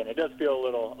what you're saying. It does feel a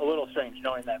little strange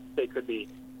knowing that they could be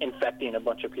infecting a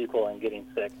bunch of people and getting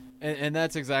sick. And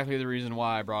that's exactly the reason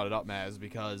why I brought it up, Matt, is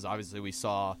because obviously we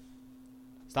saw.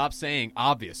 Stop saying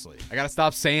obviously. I got to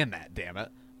stop saying that, damn it.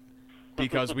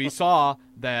 Because we saw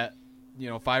that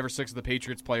 5 or 6 of the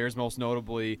Patriots players, most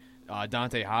notably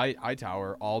Dante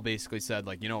Hightower, all basically said,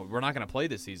 like, we're not going to play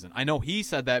this season. I know he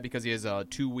said that because he has a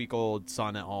 2-week-old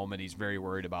son at home, and he's very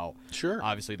worried about,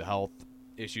 obviously, the health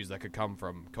issues that could come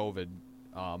from COVID.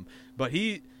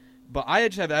 But I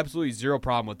just have absolutely zero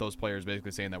problem with those players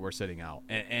basically saying that we're sitting out.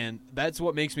 And that's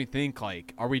what makes me think,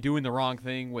 like, are we doing the wrong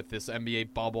thing with this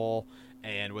NBA bubble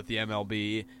and with the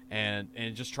MLB and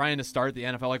just trying to start the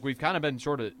NFL? Like, we've kind of been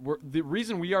the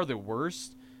reason we are the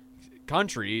worst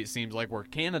country, it seems like, where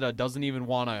Canada doesn't even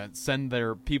want to send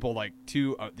their people, like,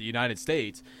 to the United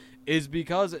States, is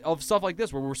because of stuff like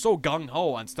this, where we're so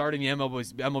gung-ho on starting the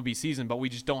MLB season, but we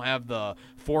just don't have the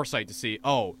foresight to see,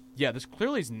 oh, yeah, this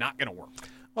clearly is not going to work.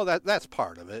 Well, that's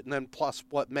part of it. And then plus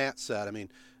what Matt said, I mean,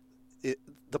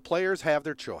 the players have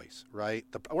their choice, right?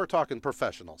 We're talking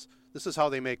professionals. This is how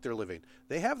they make their living.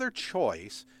 They have their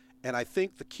choice, and I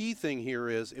think the key thing here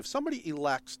is if somebody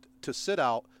elects to sit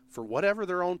out for whatever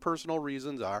their own personal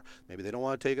reasons are, maybe they don't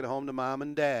want to take it home to mom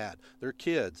and dad, their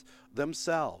kids,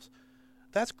 themselves,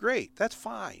 that's great. That's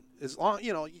fine. As long,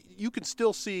 you can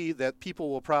still see that people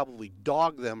will probably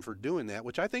dog them for doing that,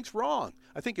 which I think's wrong.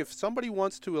 I think if somebody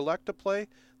wants to elect to play,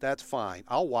 that's fine.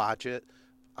 I'll watch it.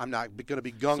 I'm not going to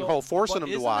be gung-ho forcing them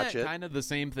to watch it. Isn't that kind of the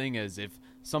same thing as if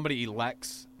somebody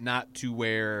elects not to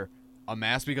wear a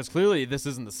mask? Because clearly this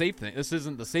isn't the safe thing. This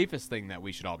isn't the safest thing that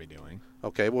we should all be doing.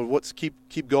 Okay, well,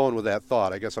 keep going with that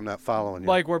thought. I guess I'm not following you.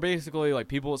 Like, we're basically,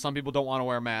 like, some people don't want to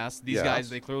wear masks. These guys,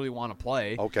 they clearly want to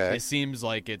play. Okay. It seems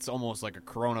like it's almost like a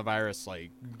coronavirus,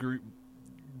 like,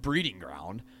 breeding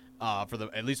ground.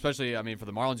 At least especially, I mean, for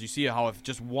the Marlins, you see how if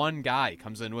just one guy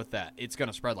comes in with that, it's going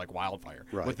to spread like wildfire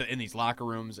in these locker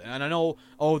rooms. And I know,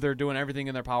 they're doing everything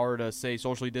in their power to stay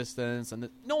socially distanced, and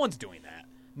no one's doing that.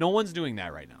 No one's doing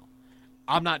that right now.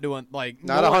 I'm not doing, like,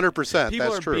 not 100%. People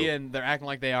that's are true. They're acting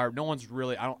like they are. No one's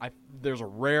really. There's a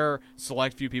rare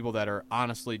select few people that are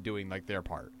honestly doing, like, their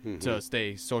part to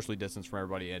stay socially distanced from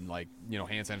everybody and, like,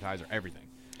 hand sanitizer, everything.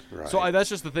 Right. So that's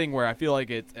just the thing where I feel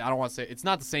like I don't want to say it's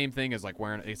not the same thing as, like,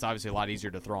 wearing. It's obviously a lot easier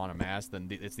to throw on a mask than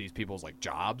it's these people's, like,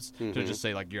 jobs to just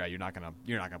say, like, you're not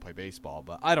gonna play baseball.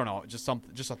 But I don't know, just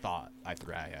a thought I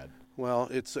had. Well,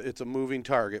 it's a moving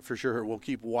target for sure. We'll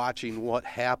keep watching what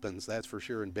happens, that's for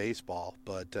sure, in baseball.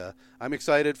 But I'm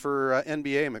excited for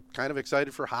NBA. I'm kind of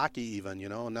excited for hockey even,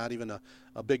 and not even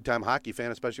a big-time hockey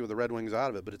fan, especially with the Red Wings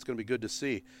out of it. But it's going to be good to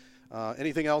see.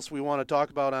 Anything else we want to talk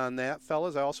about on that,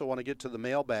 fellas? I also want to get to the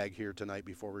mailbag here tonight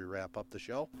before we wrap up the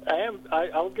show. I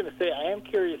was going to say, I am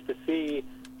curious to see,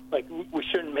 like, we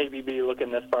shouldn't maybe be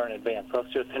looking this far in advance.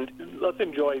 Let's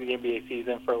enjoy the NBA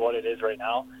season for what it is right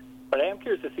now. But I am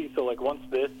curious to see, so, like, once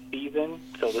this season,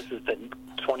 so this is the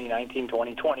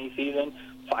 2019-2020 season,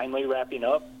 finally wrapping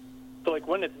up. So, like,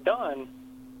 when it's done,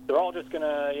 they're all just going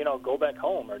to, go back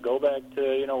home or go back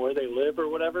to, where they live or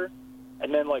whatever.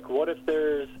 And then, like, what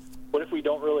if we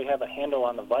don't really have a handle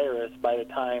on the virus by the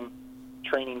time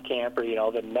training camp or,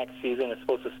 the next season is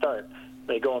supposed to start? Are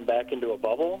they going back into a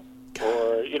bubble?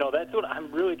 Or, that's what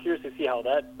I'm really curious to see how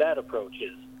that approach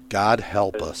is. God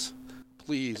help us.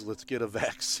 Please, let's get a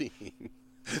vaccine.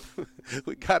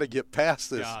 We got to get past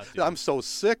this. God, I'm so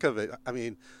sick of it. I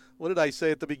mean, what did I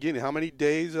say at the beginning? How many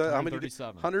days?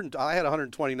 137. I had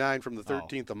 129 from the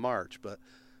 13th of March, but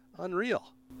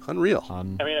unreal. I mean,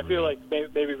 I feel like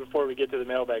maybe before we get to the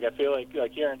mailbag, I feel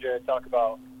like hearing Jared talk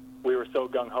about we were so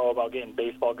gung-ho about getting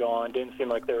baseball going. Didn't seem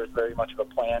like there was very much of a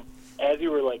plan. As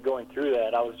you were, like, going through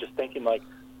that, I was just thinking, like,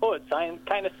 oh, it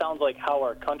kind of sounds like how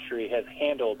our country has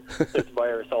handled this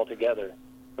virus altogether.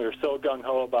 We were so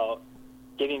gung-ho about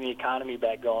getting the economy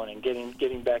back going and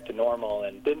getting back to normal,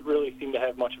 and didn't really seem to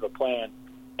have much of a plan,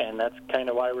 and that's kind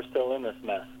of why we're still in this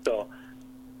mess. So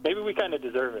maybe we kind of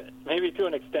deserve it. Maybe to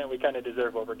an extent we kind of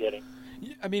deserve what we're getting.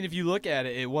 I mean, if you look at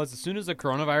it, it was as soon as the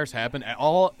coronavirus happened,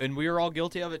 and we were all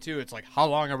guilty of it too. It's like, how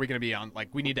long are we going to be on? Like,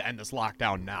 we need to end this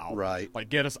lockdown now. Right. Like,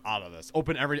 get us out of this.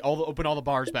 Open all the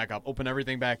bars back up. Open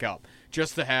everything back up.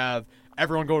 Just to have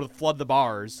everyone go to flood the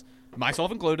bars,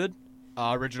 myself included,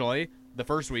 originally the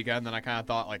first weekend. Then I kind of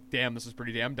thought, like, damn, this is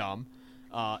pretty damn dumb.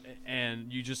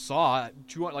 And you just saw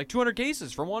 200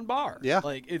 cases from one bar. Yeah.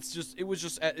 Like, it's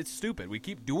stupid. We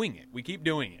keep doing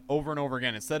it over and over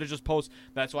again instead of just post.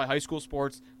 That's why high school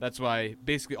sports, that's why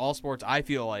basically all sports, I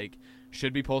feel like,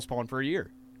 should be postponed for a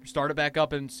year. Start it back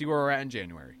up and see where we're at in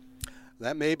January.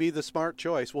 That may be the smart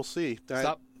choice. We'll see.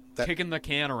 Stop kicking the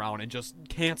can around and just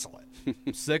cancel it.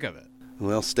 I'm sick of it.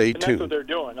 Well, stay And tuned. that's what they're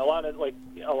doing. A lot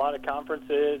of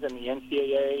conferences and the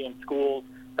NCAA and schools,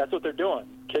 that's what they're doing,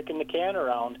 kicking the can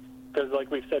around. Because, like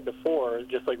we've said before,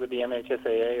 just like with the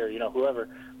MHSAA or whoever,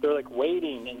 they're like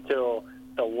waiting until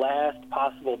the last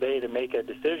possible day to make a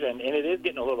decision, and it is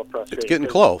getting a little frustrating. It's getting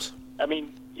close. I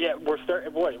mean, yeah, we're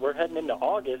heading into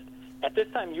August. At this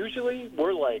time, usually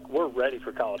we're ready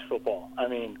for college football. I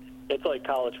mean, it's like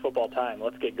college football time.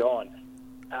 Let's get going.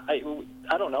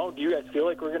 I don't know. Do you guys feel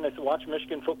like we're going to watch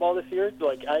Michigan football this year?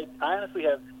 Like, I honestly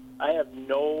have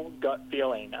no gut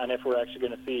feeling on if we're actually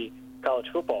going to see college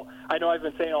football. I know I've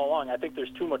been saying all along, I think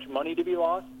there's too much money to be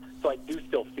lost, so I do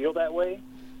still feel that way,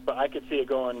 but I could see it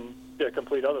going the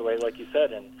complete other way, like you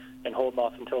said, and holding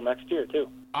off until next year, too.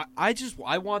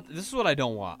 I want, this is what I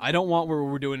don't want. I don't want what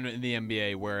we're doing in the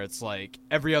NBA where it's like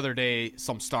every other day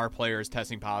some star player is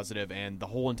testing positive and the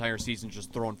whole entire season's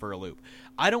just thrown for a loop.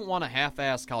 I don't want a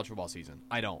half-assed college football season.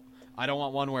 I don't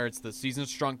want one where it's the season's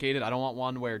truncated. I don't want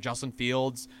one where Justin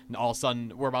Fields, and all of a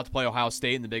sudden we're about to play Ohio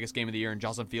State in the biggest game of the year, and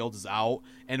Justin Fields is out,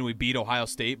 and we beat Ohio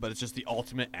State, but it's just the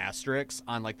ultimate asterisk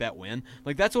on like that win.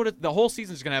 Like that's what the whole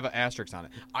season's going to have an asterisk on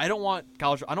it. I don't want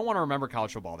to remember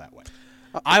college football that way.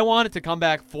 I want it to come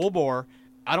back full bore.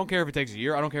 I don't care if it takes a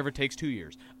year. I don't care if it takes 2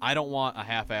 years. I don't want a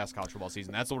half-assed college football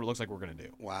season. That's what it looks like we're going to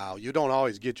do. Wow, you don't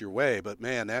always get your way, but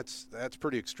man, that's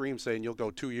pretty extreme saying you'll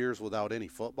go 2 years without any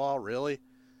football. Really?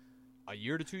 A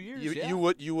year to 2 years, you, yeah.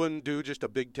 You wouldn't do just a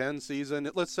Big Ten season.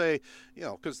 Let's say,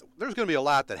 because there's going to be a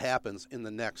lot that happens in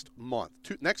the next month.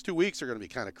 Next 2 weeks are going to be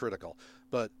kind of critical.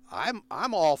 But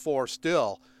I'm all for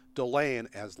still delaying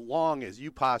as long as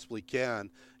you possibly can.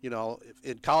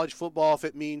 In college football, if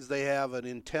it means they have an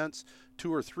intense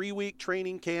 2 or 3 week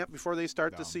training camp before they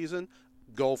start the season,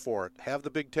 go for it. Have the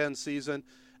Big Ten season,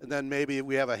 and then maybe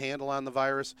we have a handle on the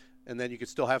virus, and then you could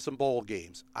still have some bowl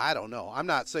games. I don't know. I'm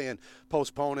not saying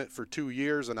postpone it for 2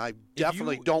 years, and I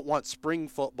definitely don't want spring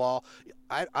football.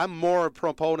 I'm more a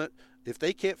proponent. If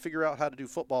they can't figure out how to do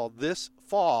football this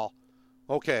fall,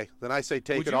 okay, then I say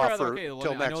take it off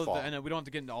till next fall. And we don't have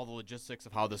to get into all the logistics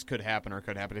of how this could happen or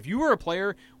could happen. If you were a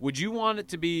player, would you want it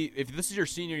to be, if this is your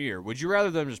senior year, would you rather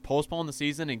them just postpone the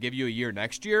season and give you a year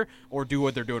next year, or do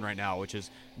what they're doing right now, which is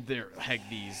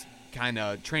these kind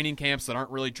of training camps that aren't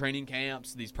really training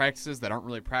camps, these practices that aren't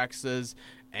really practices,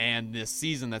 and this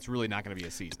season that's really not going to be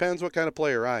a season? Depends what kind of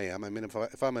player I am. I mean,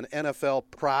 if I'm an NFL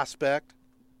prospect,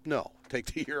 no, take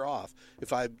the year off.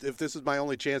 If this is my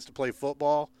only chance to play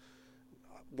football,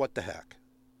 what the heck?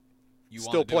 You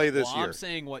still play this year. I'm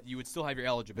saying what you would still have your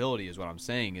eligibility is what I'm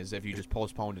saying is if you just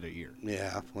postponed it a year.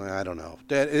 Yeah, well, I don't know.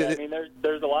 I mean,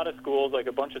 there's a lot of schools, like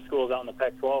a bunch of schools out in the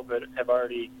Pac-12 that have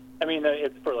already. I mean,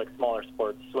 it's for like smaller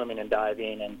sports, swimming and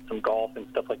diving, and some golf and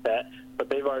stuff like that. But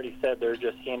they've already said they're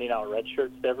just handing out red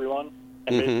shirts to everyone,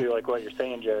 and basically like what you're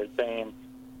saying, Jared, saying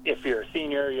if you're a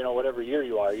senior, whatever year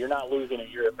you are, you're not losing a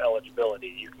year of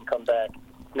eligibility. You can come back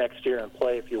next year and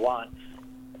play if you want.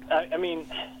 I mean,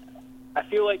 I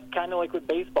feel like kind of like with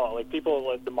baseball, like people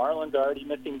like the Marlins are already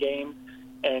missing games,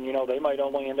 and they might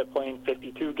only end up playing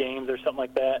 52 games or something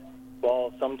like that,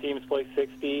 while some teams play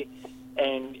 60.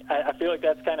 And I feel like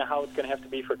that's kind of how it's going to have to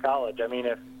be for college. I mean,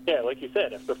 like you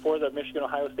said, if before the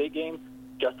Michigan-Ohio State game,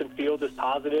 Justin Fields is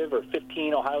positive or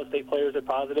 15 Ohio State players are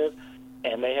positive,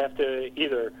 and they have to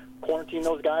either quarantine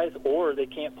those guys or they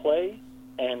can't play,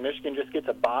 and Michigan just gets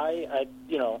a bye,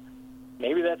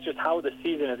 maybe that's just how the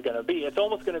season is going to be. It's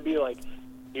almost going to be like,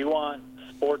 do you want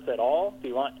sports at all? Do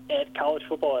you want college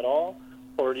football at all?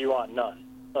 Or do you want none?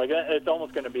 Like, it's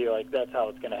almost going to be like that's how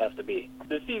it's going to have to be.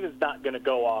 The season's not going to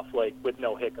go off, like, with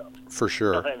no hiccups. For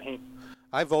sure. You know what I mean?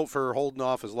 I vote for holding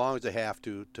off as long as they have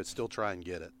to still try and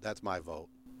get it. That's my vote.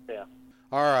 Yeah.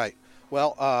 All right.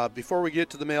 Well, before we get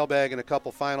to the mailbag and a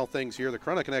couple final things here, the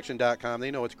CorunnaConnection.com, they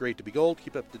know it's great to be gold.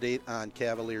 Keep up to date on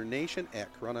Cavalier Nation at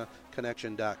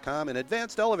CorunnaConnection.com. And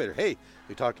Advanced Elevator. Hey,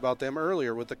 we talked about them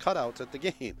earlier with the cutouts at the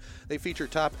game. They feature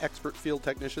top expert field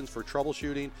technicians for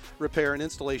troubleshooting, repair, and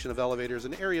installation of elevators.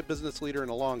 An area business leader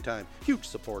and a long-time huge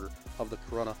supporter of the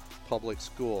Corunna Public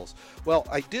Schools. Well,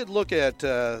 I did look at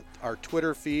our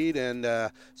Twitter feed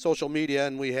and social media,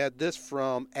 and we had this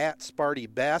from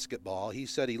 @SpartyBasketball. He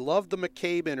said he loved the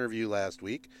McCabe interview last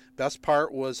week. Best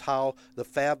part was how the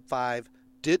Fab Five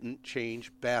didn't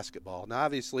change basketball. Now,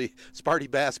 obviously, Sparty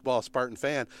Basketball, Spartan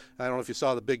fan, I don't know if you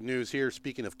saw the big news here,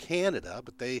 speaking of Canada,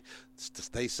 but they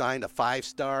signed a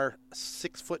 5-star,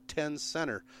 6'10"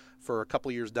 center for a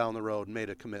couple years down the road and made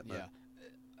a commitment. Yeah.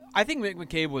 I think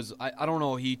McCabe was, I don't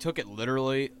know, he took it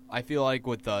literally. I feel like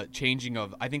with the changing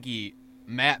of, I think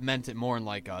Matt meant it more in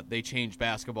like they changed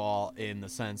basketball in the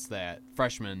sense that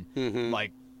freshmen,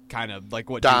 like, kind of like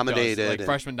what dominated, does, like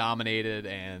freshmen dominated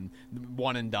and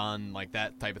one and done, like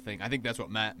that type of thing. I think that's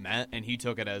what Matt meant, and he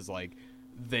took it as like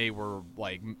they were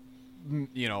like,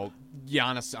 you know,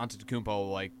 Giannis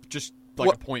Antetokounmpo, like just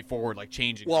like a point forward, like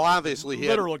changing. Well, obviously,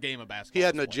 literal game of basketball. He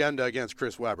had an agenda against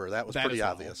Chris Webber. That was pretty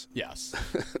obvious. Yes.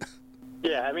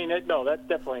 Yeah, I mean, no, that's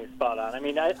definitely spot on. I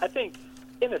mean, I think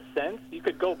in a sense you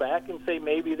could go back and say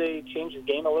maybe they changed the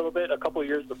game a little bit a couple of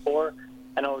years before.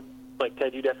 I know. Like,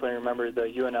 Ted, you definitely remember the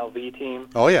UNLV team.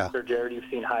 Oh, yeah. Or Jared, you've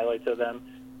seen highlights of them.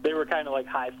 They were kind of like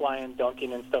high-flying,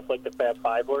 dunking and stuff like the Fab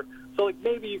Five were. So, like,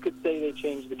 maybe you could say they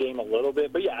changed the game a little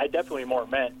bit. But, yeah, I definitely more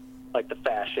meant, like, the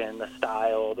fashion, the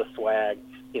style, the swag,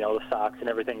 you know, the socks and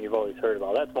everything you've always heard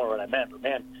about. That's more what I meant. But,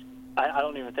 man, I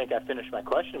don't even think I finished my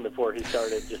question before he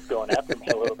started just going after me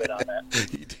a little bit on that.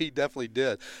 He definitely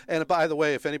did. And, by the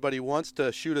way, if anybody wants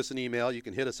to shoot us an email, you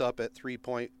can hit us up at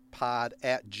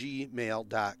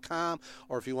 3pointpod@gmail.com,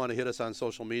 or if you want to hit us on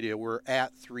social media, we're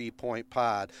at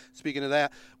 3pointpod. Speaking of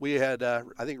that, we had, I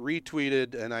think,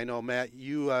 retweeted, and I know, Matt,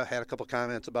 you had a couple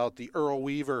comments about the Earl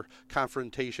Weaver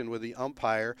confrontation with the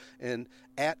umpire, and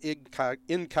at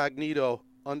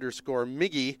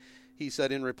incognito_Miggy, he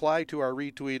said, in reply to our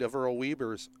retweet of Earl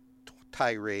Weaver's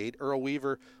tirade, Earl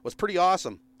Weaver was pretty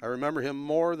awesome. I remember him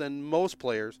more than most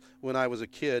players when I was a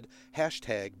kid.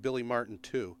 #Billy Martin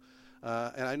too.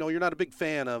 And I know you're not a big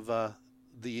fan of the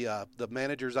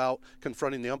managers out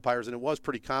confronting the umpires, and it was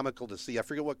pretty comical to see. I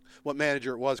forget what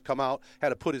manager it was come out, had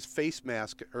to put his face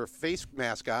mask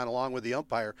on along with the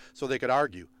umpire so they could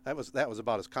argue. That was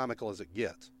about as comical as it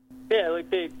gets. Yeah,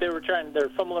 like they're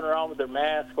fumbling around with their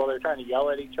mask while they're trying to yell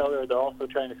at each other. They're also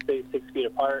trying to stay 6 feet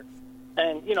apart.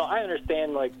 And, you know, I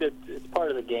understand, like, it's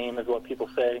part of the game is what people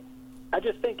say. I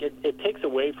just think it takes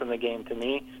away from the game to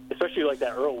me, especially like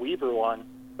that Earl Weaver one,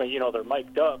 when, you know, they're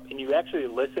mic'd up and you actually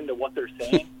listen to what they're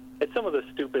saying. It's some of the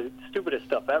stupidest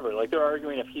stuff ever. Like, they're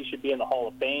arguing if he should be in the Hall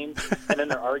of Fame, and then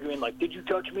they're arguing, like, did you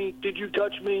touch me? Did you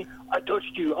touch me? I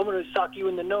touched you. I'm going to sock you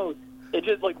in the nose. It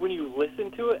just, like, when you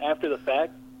listen to it after the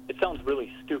fact, it sounds really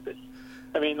stupid.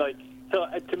 I mean, like, so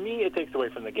to me, it takes away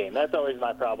from the game. That's always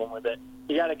my problem with it.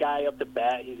 You got a guy up to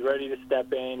bat. He's ready to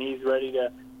step in. He's ready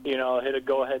to, you know, hit a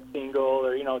go-ahead single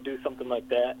or, you know, do something like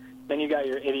that. Then you got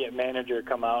your idiot manager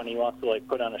come out and he wants to, like,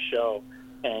 put on a show,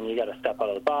 and you got to step out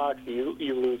of the box. You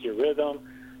lose your rhythm.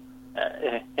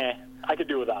 I could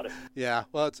do without it. Yeah,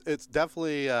 well, it's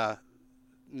definitely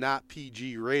not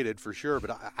PG rated for sure, but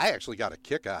I actually got a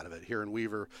kick out of it, hearing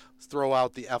Weaver throw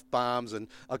out the F-bombs and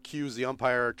accuse the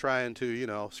umpire of trying to, you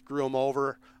know, screw him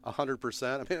over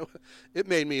 100%. I mean, it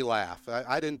made me laugh.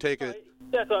 I didn't take it.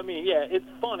 That's what I mean. Yeah, it's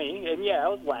funny, and yeah, I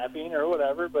was laughing or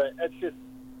whatever, but it's just,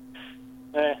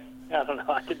 I don't know.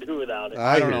 I could do without it.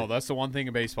 I don't know. That's the one thing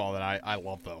in baseball that I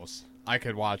love those. I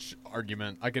could watch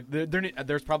argument.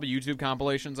 There's probably YouTube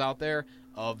compilations out there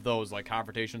of those, like,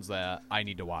 confrontations that I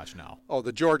need to watch now. Oh,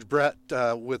 the George Brett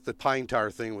with the pine tar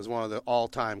thing was one of the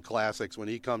all-time classics when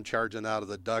he come charging out of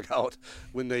the dugout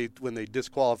when they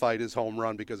disqualified his home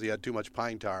run because he had too much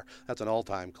pine tar. That's an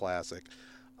all-time classic.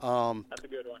 That's a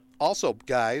good one. Also,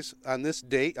 guys, on this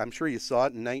date, I'm sure you saw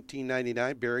it in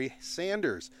 1999, Barry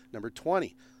Sanders, number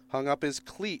 20, hung up his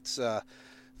cleats.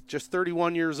 Just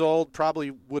 31 years old,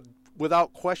 probably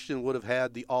without question would have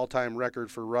had the all-time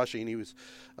record for rushing. He was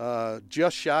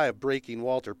just shy of breaking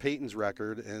Walter Payton's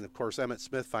record, and, of course, Emmitt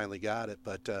Smith finally got it.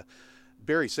 But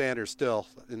Barry Sanders still,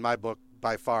 in my book,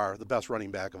 by far the best running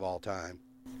back of all time.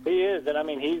 He is, and I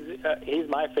mean, he's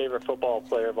my favorite football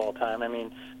player of all time. I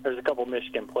mean, there's a couple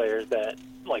Michigan players that,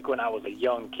 like, when I was a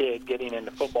young kid getting into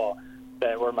football,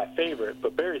 that were my favorite,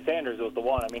 but Barry Sanders was the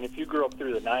one. I mean, if you grew up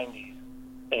through the 90s,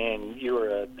 and you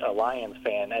were a Lions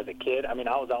fan as a kid. I mean,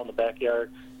 I was out in the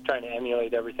backyard trying to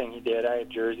emulate everything he did. I had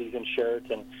jerseys and shirts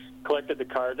and collected the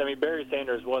cards. I mean, Barry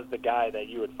Sanders was the guy that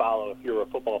you would follow if you were a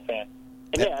football fan.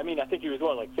 And yeah, I mean, I think he was,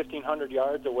 like 1,500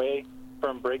 yards away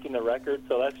from breaking the record.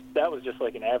 So that was just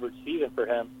like an average season for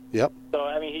him. Yep. So,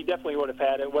 I mean, he definitely would have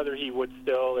had it, whether he would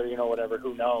still or, whatever,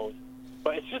 who knows.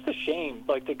 But it's just a shame,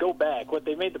 like, to go back.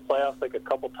 They made the playoffs, like, a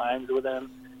couple times with him,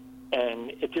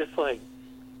 and it's just, like,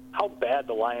 how bad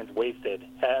the Lions wasted.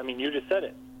 I mean, you just said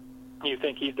it. You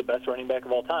think he's the best running back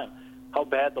of all time. How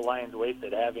bad the Lions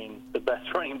wasted having the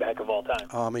best running back of all time.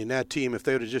 I mean, that team, if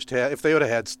they would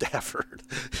have had Stafford.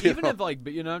 Even if, like,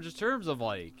 just in terms of,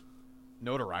 like,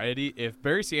 notoriety, if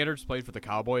Barry Sanders played for the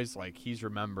Cowboys, like, he's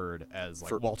remembered as,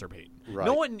 like, Walter Payton.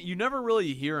 Right. You never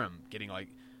really hear him getting, like,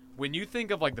 when you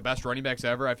think of, like, the best running backs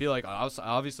ever, I feel like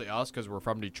obviously us, because we're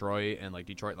from Detroit and, like,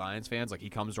 Detroit Lions fans, like, he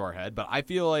comes to our head. But I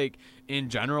feel like, in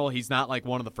general, he's not, like,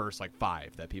 one of the first, like,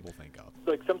 5 that people think of.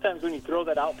 Like, sometimes when you throw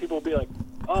that out, people will be like,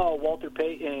 oh, Walter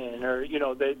Payton, or,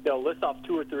 they'll list off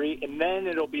 2 or 3, and then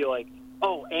it'll be like,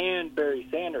 oh, and Barry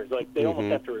Sanders. Like, they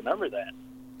almost have to remember that.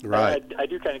 Right. I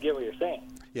do kind of get what you're saying.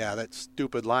 Yeah, that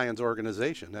stupid Lions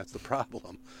organization. That's the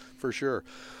problem, for sure.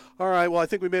 All right, well, I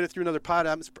think we made it through another pod.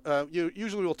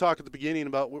 Usually we'll talk at the beginning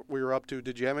about what we were up to.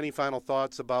 Did you have any final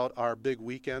thoughts about our big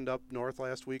weekend up north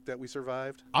last week that we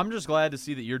survived? I'm just glad to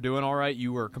see that you're doing all right.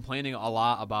 You were complaining a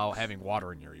lot about having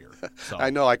water in your ear. So.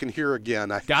 I know, I can hear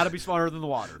again. Got to be smarter than the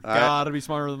water. Got to be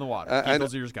smarter than the water. Keep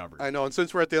those ears covered. I know, and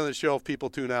since we're at the end of the show, if people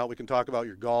tune out, we can talk about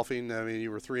your golfing. I mean,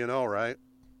 you were 3-0, right?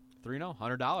 3-0,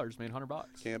 $100, made $100.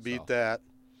 Can't beat that.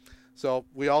 So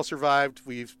we all survived.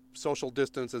 We've social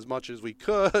distanced as much as we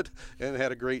could and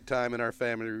had a great time in our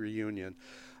family reunion.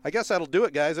 I guess that'll do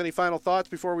it, guys. Any final thoughts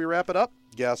before we wrap it up?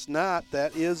 Guess not.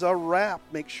 That is a wrap.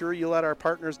 Make sure you let our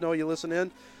partners know you listen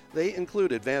in. They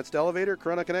include Advanced Elevator,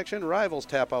 Corona Connection, Rivals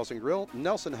Tap House and Grill,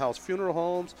 Nelson House Funeral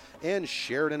Homes, and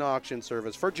Sheridan Auction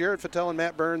Service. For Jared Fattel and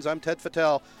Matt Burns, I'm Ted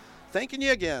Fattel. Thanking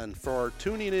you again for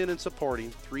tuning in and supporting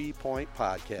 3 Point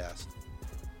Podcast.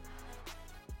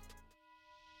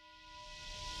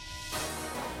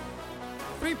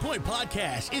 3 Point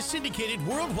Podcast is syndicated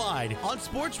worldwide on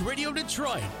Sports Radio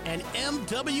Detroit and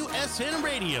MWSN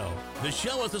Radio. The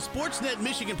show is a Sportsnet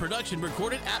Michigan production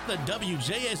recorded at the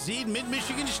WJSZ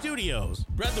Mid-Michigan Studios.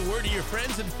 Spread the word to your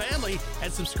friends and family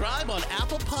and subscribe on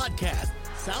Apple Podcasts,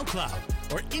 SoundCloud,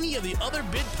 or any of the other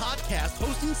big podcast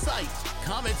hosting sites.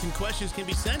 Comments and questions can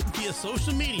be sent via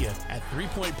social media at 3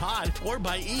 Point Pod or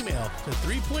by email to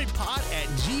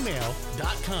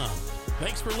 3pointpod@gmail.com.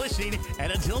 Thanks for listening,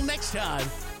 and until next time,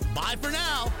 bye for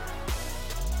now.